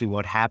exactly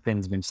what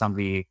happens when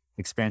somebody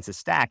experiences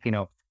Stack,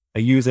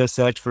 a user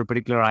search for a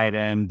particular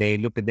item, they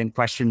look at then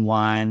question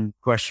 1,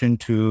 question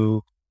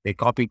 2, they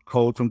copy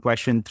code from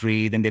question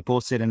 3, then they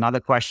posted another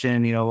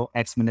question,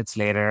 X minutes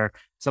later.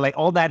 So like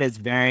all that is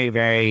very,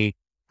 very,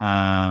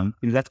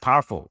 that's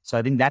powerful. So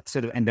I think that's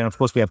sort of, and then of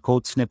course we have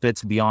code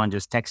snippets beyond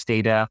just text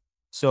data.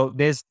 So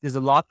there's a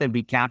lot that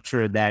we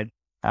capture that,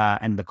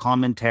 and the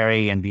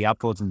commentary and the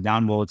upvotes and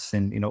downvotes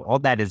and, all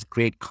that is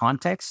great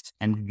context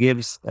and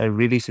gives a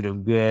really sort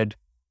of good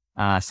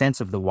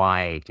sense of the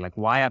why. Like,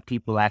 why are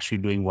people actually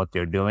doing what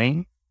they're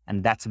doing?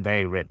 And that's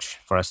very rich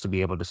for us to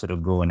be able to sort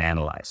of go and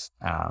analyze.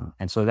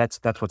 And so that's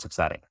what's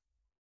exciting.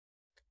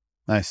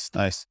 Nice.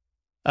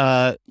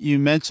 You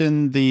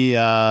mentioned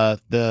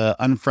the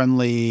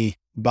unfriendly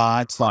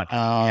bot.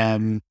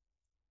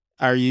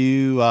 Are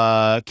you,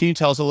 can you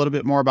tell us a little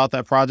bit more about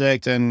that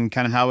project and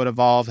kind of how it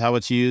evolved, how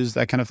it's used,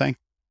 that kind of thing?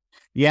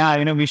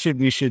 Yeah, we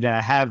should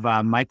have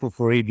Michael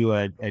Fourie do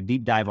a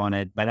deep dive on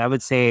it. But I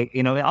would say,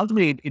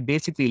 ultimately it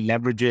basically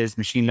leverages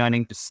machine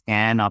learning to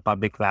scan our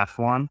public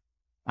platform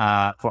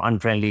for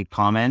unfriendly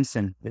comments,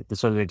 and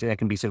sort of that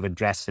can be sort of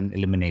addressed and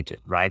eliminated,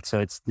 right? So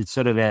it's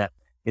sort of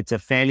it's a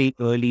fairly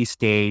early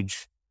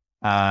stage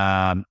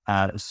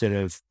sort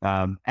of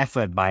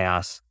effort by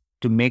us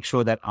to make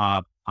sure that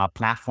our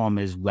platform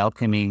is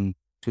welcoming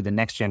to the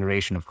next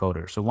generation of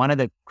coders. So one of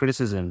the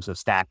criticisms of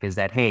Stack is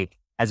that, hey,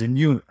 as a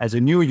new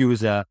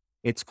user,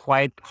 it's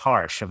quite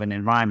harsh of an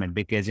environment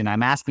because,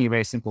 I'm asking a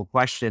very simple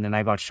question and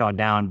I got shot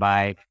down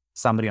by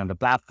somebody on the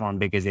platform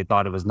because they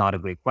thought it was not a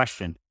great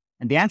question.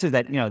 And the answer is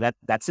that,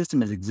 that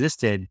system has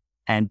existed,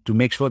 and to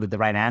make sure that the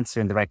right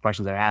answer and the right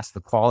questions are asked, the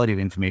quality of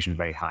information is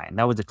very high. And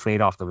that was a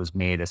trade-off that was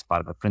made as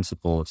part of the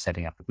principle of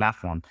setting up the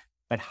platform.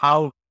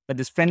 But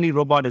this friendly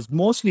robot is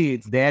mostly,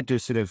 it's there to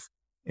sort of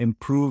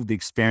improve the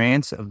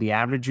experience of the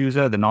average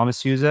user, the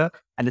novice user.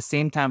 At the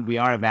same time, we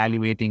are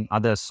evaluating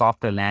other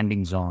softer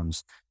landing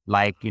zones,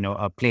 like,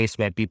 a place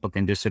where people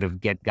can just sort of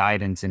get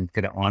guidance and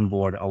kind of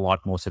onboard a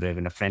lot more sort of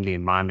in a friendly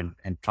environment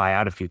and try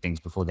out a few things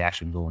before they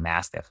actually go and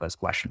ask their first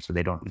question, so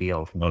they don't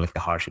feel, like a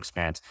harsh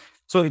experience.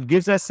 So it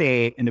gives us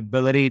an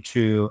ability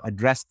to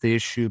address the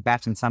issue,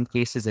 perhaps in some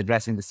cases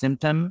addressing the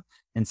symptom,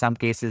 in some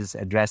cases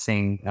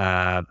addressing,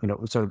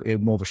 sort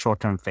of more of a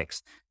short-term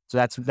fix. So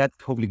that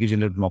hopefully gives you a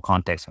little bit more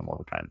context on what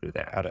we're trying to do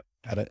there.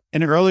 Got it.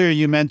 And earlier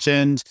you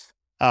mentioned,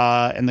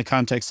 in the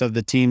context of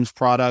the Teams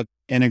product,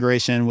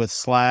 integration with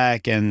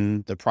Slack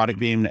and the product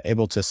being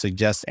able to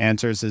suggest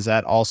answers. Is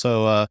that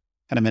also a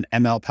kind of an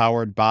ML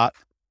powered bot?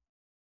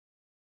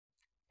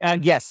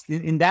 Yes,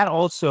 in that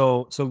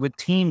also. So with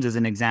Teams as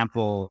an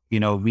example,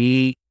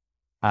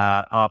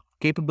 our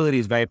capability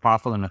is very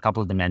powerful in a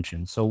couple of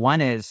dimensions. So one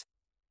is,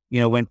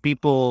 when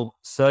people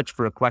search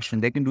for a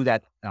question, they can do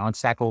that on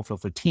Stack Overflow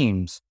for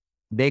Teams.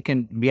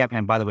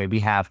 And by the way,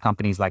 we have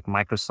companies like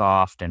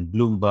Microsoft and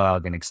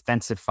Bloomberg and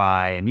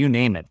Expensify and you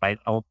name it, right?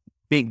 All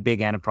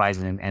big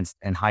enterprises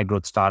and high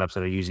growth startups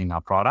that are using our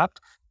product.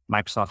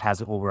 Microsoft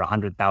has over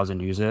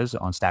 100,000 users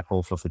on Stack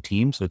Overflow for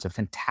Teams. So it's a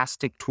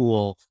fantastic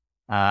tool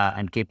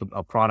and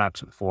capable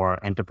product for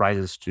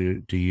enterprises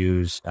to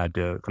use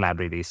to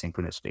collaborate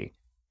asynchronously.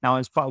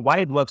 Now, why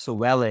it works so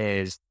well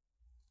is,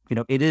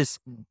 it is,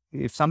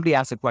 if somebody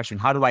asks a question,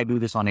 how do I do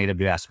this on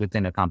AWS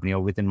within a company, or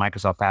within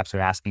Microsoft apps,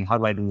 they're asking, how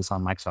do I do this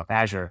on Microsoft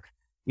Azure?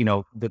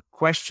 The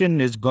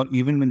question is,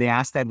 even when they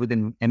ask that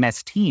within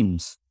MS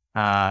Teams,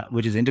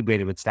 which is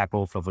integrated with Stack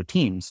Overflow for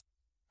Teams,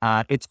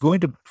 it's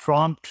going to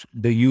prompt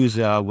the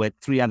user with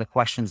 3 other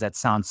questions that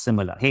sound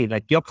similar. Hey,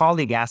 like your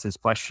colleague asked this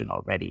question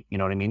already, you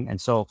know what I mean?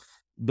 And so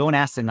don't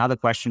ask another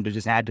question to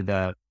just add to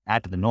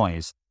the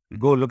noise.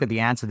 Go look at the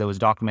answer that was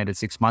documented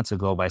 6 months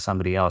ago by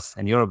somebody else,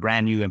 and you're a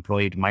brand new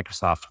employee to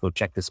Microsoft. Go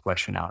check this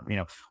question out.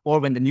 Or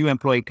when the new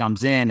employee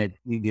comes in,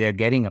 they're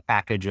getting a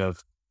package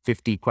of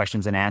 50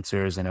 questions and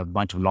answers and a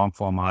bunch of long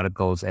form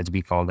articles, as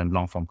we call them,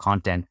 long form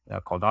content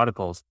called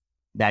articles,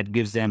 that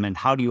gives them. And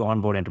how do you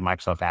onboard into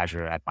Microsoft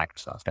Azure at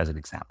Microsoft, as an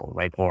example,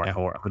 right? Or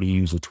how do you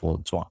use the tool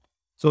and so on.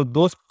 So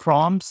those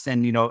prompts,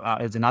 and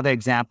is another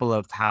example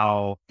of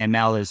how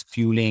ML is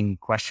fueling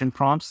question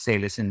prompts. Say,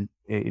 listen,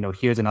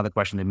 here's another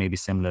question that may be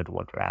similar to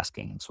what you're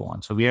asking, and so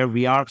on. So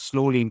we are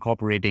slowly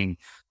incorporating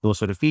those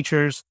sort of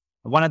features.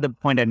 One other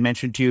point I'd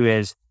mentioned to you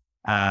is,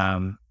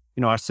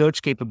 our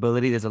search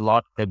capability. There's a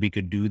lot that we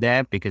could do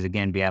there because,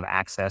 again, we have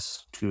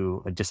access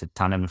to just a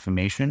ton of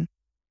information.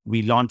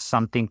 We launched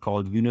something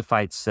called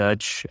Unified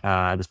Search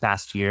this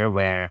past year,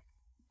 where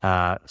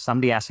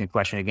somebody asking a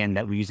question, again,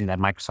 that we're using that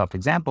Microsoft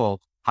example,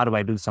 how do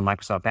I do this on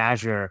Microsoft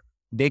Azure?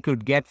 They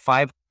could get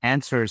 5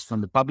 answers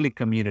from the public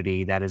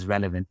community that is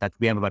relevant. That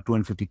we have about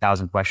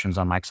 250,000 questions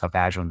on Microsoft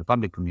Azure in the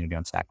public community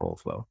on Stack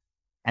Overflow.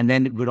 And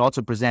then it would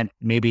also present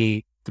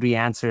maybe 3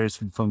 answers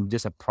from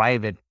just a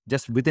private,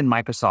 just within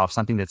Microsoft,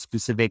 something that's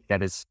specific,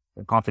 that is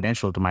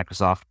confidential to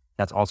Microsoft,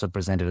 that's also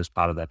presented as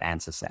part of that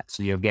answer set.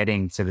 So you're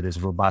getting sort of this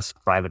robust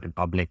private and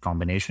public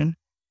combination.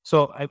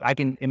 So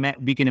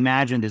we can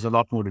imagine there's a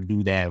lot more to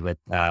do there with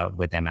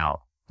ML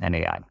and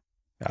AI.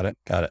 Got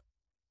it.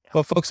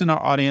 What folks in our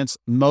audience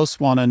most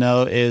want to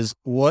know is,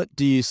 what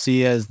do you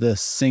see as the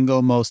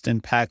single most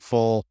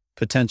impactful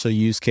potential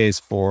use case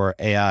for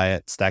AI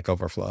at Stack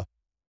Overflow?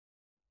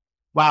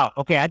 Wow.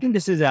 Okay. I think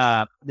it's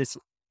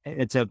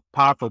a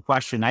powerful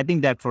question. I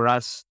think that for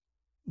us,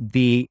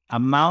 the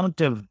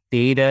amount of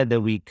data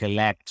that we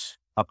collect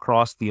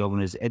across the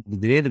organization, the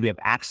data that we have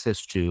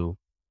access to,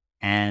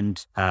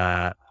 and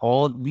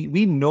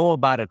we know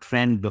about a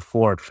trend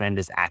before a trend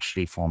is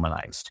actually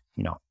formalized,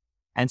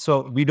 And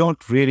so we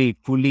don't really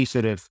fully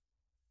sort of,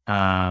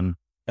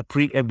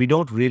 we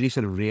don't really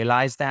sort of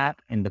realize that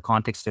in the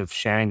context of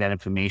sharing that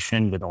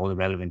information with all the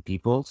relevant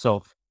people.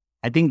 So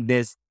I think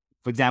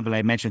for example,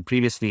 I mentioned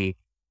previously,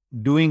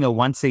 doing a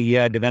once a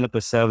year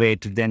developer survey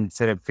to then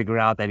sort of figure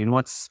out that,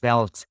 what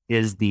Svelte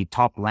is the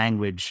top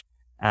language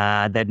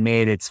that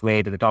made its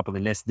way to the top of the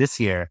list this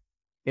year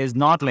is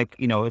not like,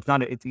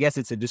 yes,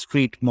 it's a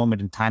discrete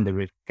moment in time that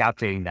we're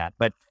calculating that,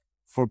 but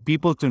for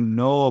people to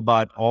know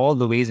about all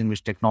the ways in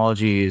which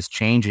technology is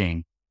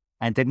changing,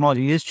 and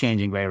technology is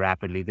changing very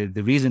rapidly.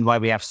 The reason why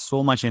we have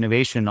so much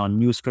innovation on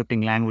new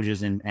scripting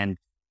languages and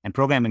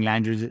programming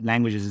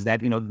languages is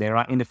that, there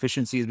are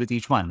inefficiencies with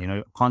each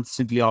one,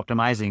 constantly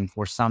optimizing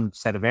for some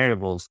set of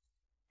variables,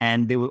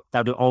 and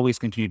that will always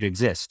continue to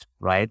exist,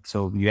 right?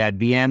 So you had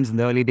VMs in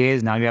the early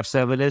days, now you have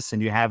serverless,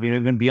 and you have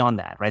even beyond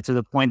that, right? So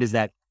the point is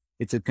that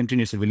it's a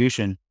continuous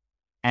evolution.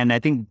 And I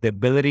think the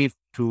ability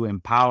to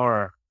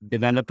empower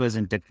developers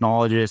and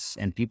technologists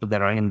and people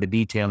that are in the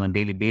detail on a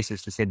daily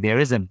basis to say there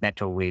is a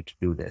better way to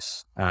do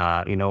this,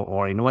 or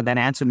what, that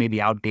answer may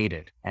be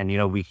outdated, and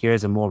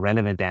here's a more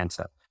relevant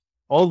answer.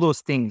 all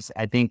those things,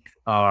 I think,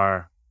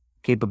 are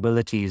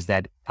capabilities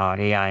that our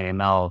AI and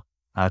ML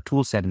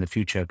tool set in the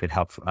future could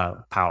help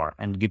power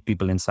and give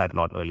people insight a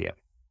lot earlier.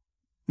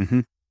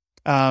 Mm-hmm.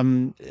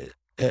 Um,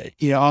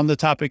 on the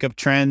topic of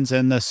trends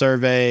in the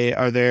survey,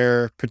 are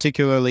there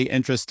particularly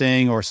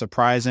interesting or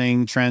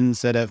surprising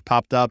trends that have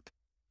popped up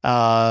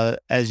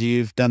as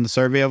you've done the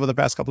survey over the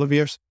past couple of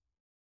years?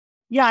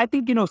 Yeah, I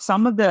think,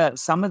 some of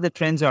the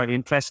trends are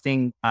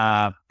interesting,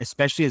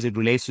 especially as it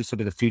relates to sort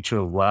of the future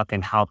of work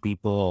and how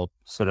people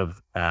sort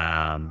of,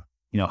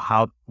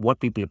 what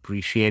people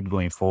appreciate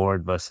going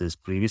forward versus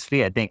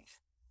previously. I think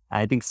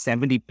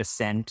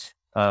 70%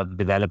 of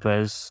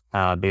developers,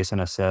 based on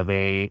a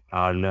survey,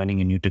 are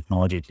learning a new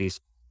technology at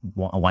least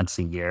once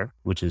a year,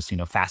 which is,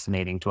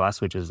 fascinating to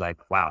us, which is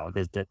like, wow,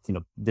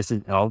 this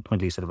is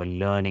ultimately sort of a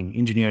learning.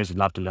 Engineers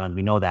love to learn.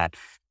 We know that.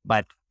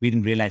 But we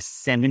didn't realize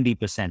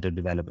 70% of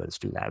developers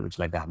do that, which is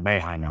like a very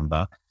high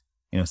number.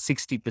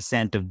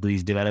 60% of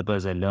these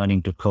developers are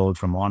learning to code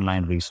from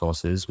online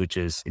resources, which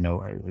is,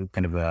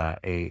 kind of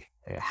a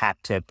hat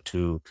tip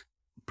to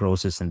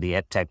Prosus and the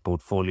EdTech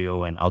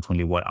portfolio and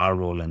ultimately what our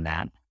role in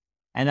that.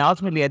 And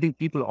ultimately, I think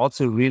people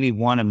also really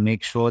want to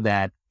make sure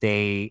that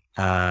they,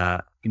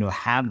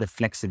 have the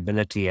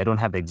flexibility. I don't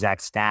have the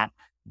exact stat,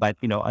 but,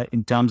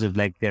 in terms of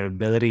like their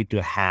ability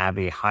to have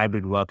a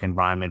hybrid work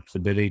environment, the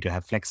ability to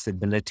have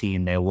flexibility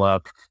in their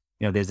work,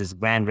 there's this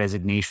grand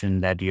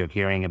resignation that you're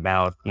hearing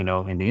about, in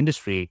the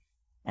industry.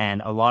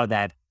 And a lot of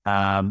that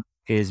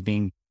is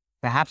being,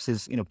 perhaps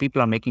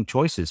people are making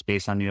choices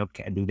based on,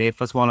 do they,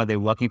 first of all, are they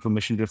working for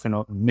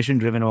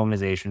mission-driven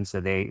organizations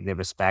that they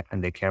respect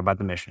and they care about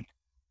the mission?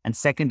 And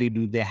secondly,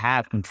 do they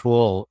have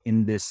control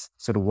in this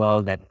sort of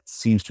world that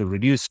seems to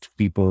reduce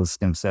people's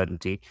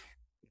uncertainty?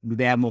 Do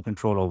they have more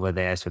control over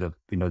their sort of,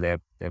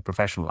 their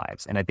professional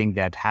lives? And I think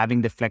that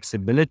having the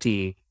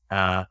flexibility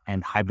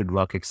and hybrid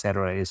work, et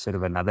cetera, is sort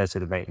of another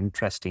sort of very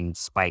interesting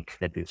spike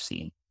that we've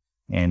seen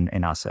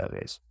in our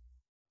surveys.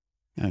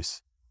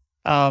 Nice.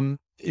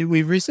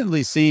 We've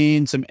recently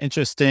seen some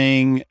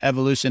interesting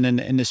evolution in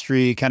the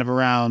industry kind of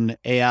around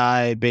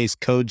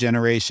AI-based code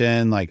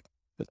generation, like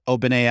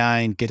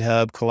OpenAI and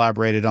GitHub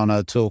collaborated on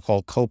a tool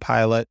called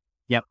Copilot.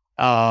 Yep.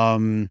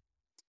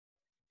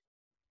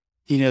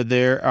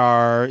 There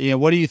are,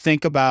 what do you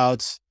think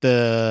about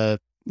the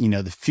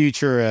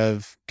future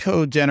of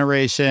code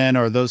generation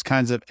or those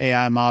kinds of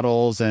AI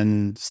models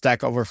and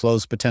Stack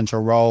Overflow's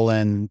potential role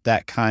in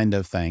that kind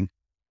of thing?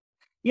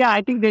 Yeah,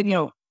 I think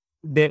that,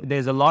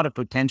 there's a lot of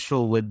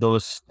potential with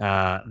those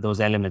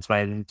elements,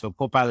 right? And so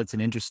Copilot's an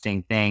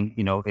interesting thing.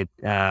 It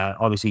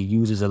obviously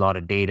uses a lot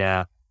of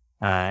data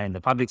in the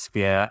public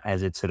sphere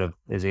as it sort of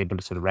is able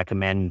to sort of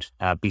recommend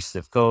pieces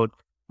of code.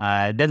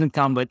 It doesn't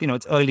come, but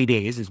it's early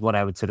days is what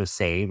I would sort of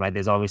say, right?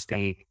 There's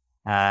obviously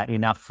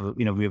enough,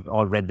 we've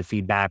all read the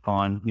feedback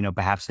on,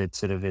 perhaps it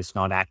sort of is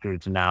not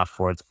accurate enough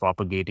or it's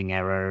propagating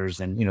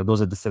errors, and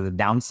those are the sort of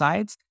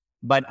downsides.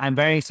 But I'm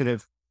very sort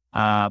of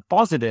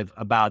positive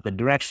about the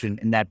direction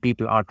in that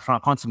people are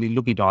constantly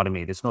looking to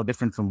automate. It's no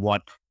different from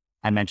what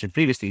I mentioned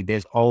previously.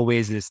 There's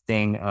always this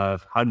thing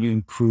of how do you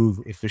improve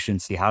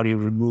efficiency? How do you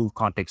remove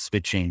context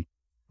switching,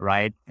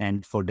 right?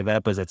 And for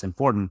developers, that's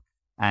important.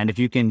 And if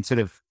you can sort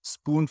of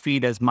spoon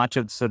feed as much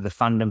of sort of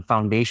the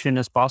foundation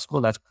as possible,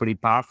 that's pretty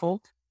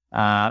powerful.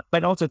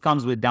 But also it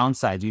comes with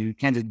downsides. You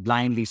can't just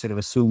blindly sort of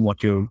assume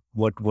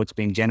what's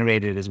being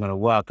generated is going to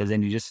work, because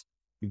then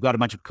you've got a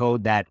bunch of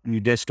code that you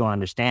just don't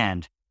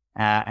understand,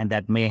 and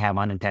that may have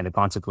unintended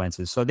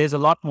consequences. So there's a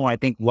lot more, I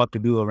think, work to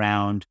do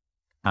around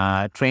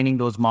training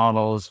those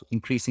models,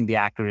 increasing the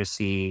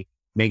accuracy,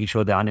 making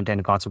sure the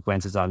unintended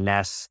consequences are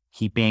less,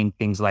 keeping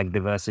things like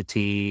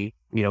diversity,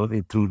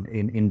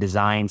 in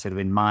design sort of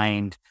in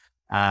mind,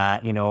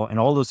 and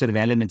all those sort of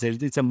elements.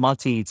 It's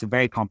a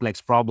very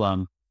complex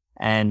problem.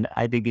 And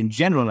I think in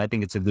general,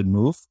 it's a good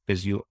move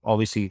because you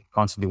obviously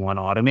constantly want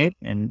to automate,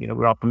 and,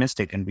 we're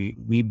optimistic, and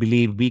we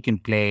believe we can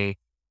play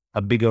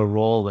a bigger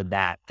role with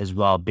that as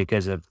well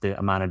because of the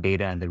amount of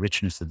data and the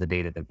richness of the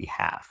data that we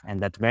have.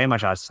 And that's very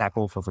much our Stack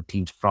Overflow for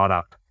Teams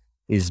product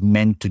is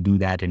meant to do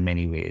that in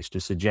many ways, to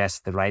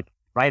suggest the right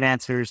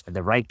answers at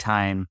the right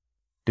time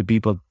to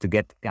people to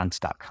get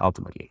unstuck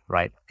ultimately,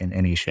 right? In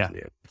any issue.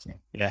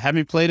 Yeah.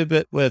 Having played a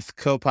bit with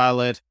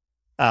Copilot,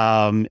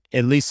 at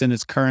least in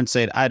its current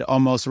state, I'd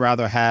almost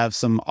rather have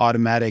some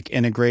automatic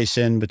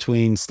integration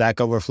between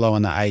Stack Overflow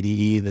and the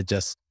IDE that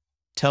just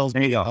tells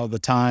me all the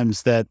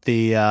times that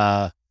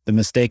the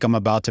mistake I'm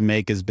about to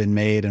make has been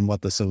made and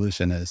what the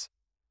solution is.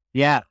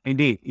 Yeah,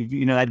 indeed.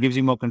 That gives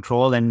you more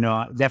control. And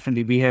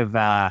definitely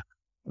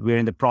we're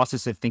in the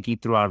process of thinking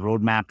through our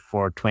roadmap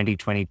for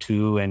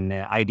 2022, and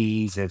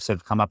IDEs have sort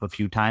of come up a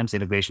few times,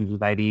 integrations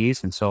with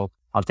IDEs. And so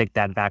I'll take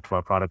that back to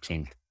our product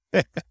team.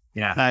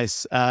 Yeah.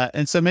 Nice.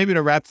 And so maybe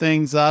to wrap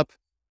things up,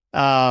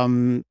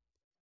 tell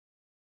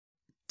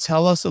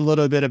us a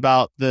little bit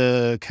about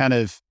the kind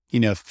of,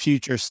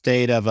 future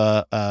state of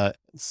a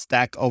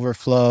Stack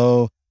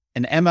Overflow,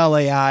 an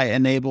MLAI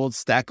enabled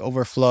Stack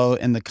Overflow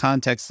in the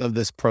context of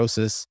this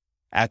Prosus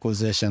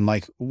acquisition.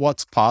 Like,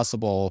 what's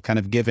possible kind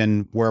of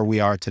given where we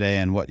are today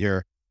and what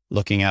you're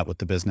looking at with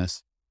the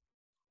business?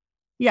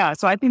 Yeah,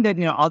 so I think that,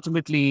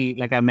 ultimately,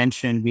 like I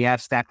mentioned, we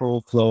have Stack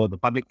Overflow, the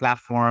public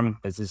platform.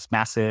 There's this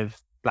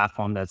massive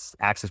platform that's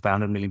accessed by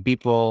 100 million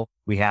people.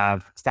 We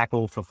have Stack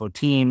Overflow for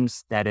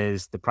Teams, that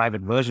is the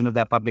private version of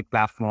that public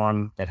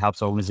platform that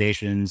helps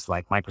organizations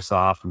like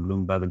Microsoft and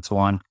Bloomberg and so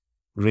on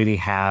really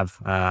have,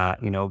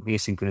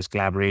 asynchronous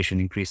collaboration,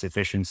 increase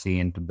efficiency,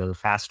 and to build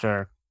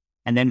faster.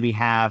 And then we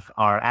have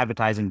our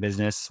advertising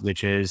business,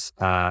 which is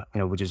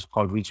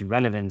called Reach and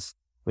Relevance,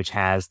 which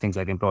has things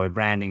like employer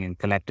branding and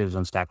collectives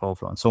on Stack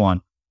Overflow and so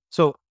on.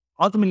 So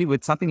ultimately,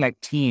 with something like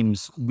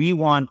Teams, we're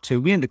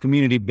in the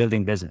community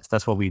building business.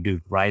 That's what we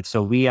do, right?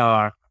 So we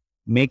are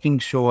making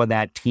sure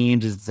that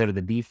Teams is sort of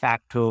the de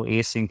facto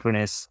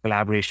asynchronous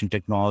collaboration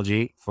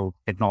technology for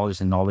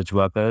technologists and knowledge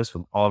workers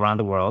from all around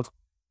the world.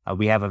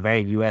 We have a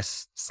very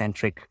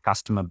US-centric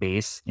customer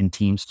base in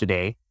Teams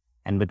today.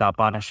 And with our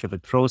partnership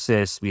with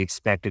Prosus, we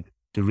expect it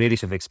to really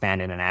sort of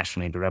expand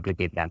internationally to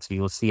replicate that. So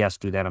you'll see us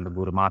do that on the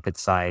go-to-market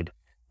side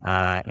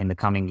in the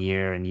coming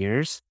year and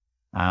years.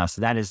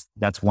 So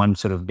that's one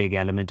sort of big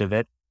element of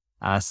it.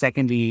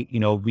 Secondly,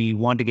 we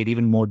want to get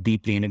even more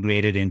deeply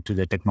integrated into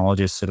the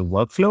technologist sort of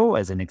workflow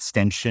as an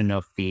extension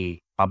of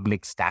the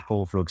public Stack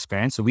Overflow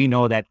experience. So we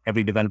know that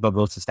every developer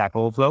goes to Stack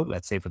Overflow,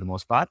 let's say for the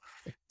most part.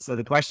 So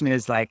the question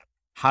is like,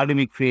 how do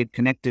we create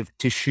connective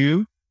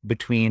tissue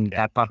between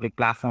that public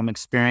platform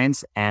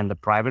experience and the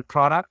private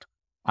product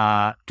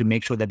to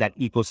make sure that that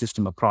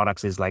ecosystem of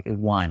products is like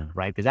one,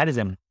 right? Because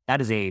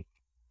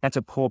that's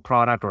a core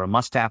product or a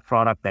must-have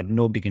product that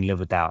nobody can live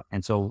without.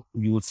 And so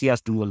you will see us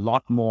do a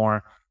lot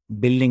more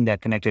building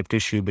that connective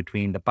tissue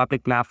between the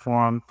public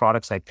platform,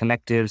 products like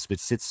collectives, which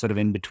sits sort of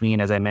in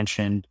between, as I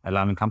mentioned,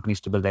 allowing companies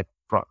to build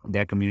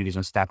their communities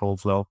on Stack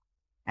Overflow,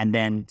 and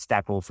then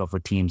Stack Overflow for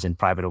teams and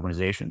private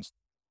organizations.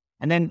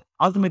 And then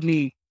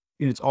ultimately,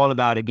 it's all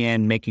about,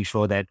 again, making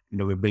sure that,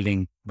 we're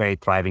building very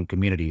thriving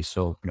communities.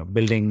 So,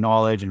 building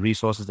knowledge and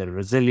resources that are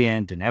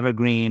resilient and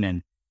evergreen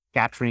and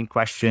capturing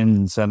questions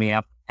and summing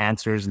up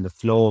answers in the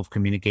flow of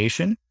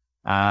communication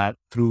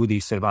through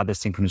these sort of other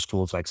synchronous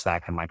tools like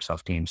Slack and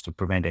Microsoft Teams to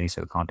prevent any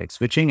sort of context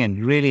switching,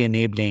 and really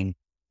enabling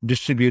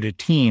distributed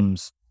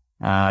teams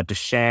to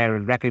share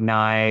and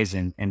recognize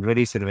and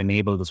really sort of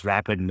enable this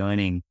rapid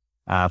learning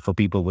for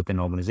people within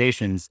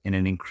organizations in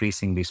an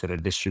increasingly sort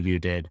of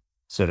distributed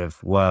sort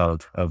of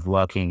world of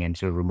working in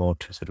sort of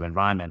remote sort of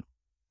environment.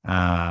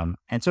 And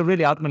so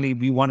really ultimately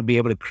we want to be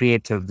able to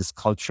create sort of this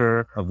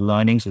culture of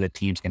learning so that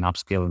teams can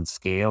upskill and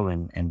scale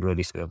and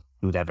really sort of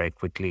do that very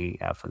quickly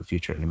for the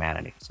future of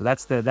humanity. So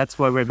that's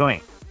where we're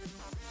going.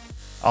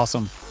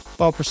 Awesome.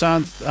 Well,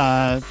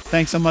 Prashanth,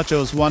 thanks so much. It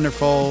was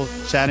wonderful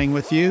chatting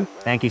with you.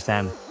 Thank you,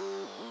 Sam.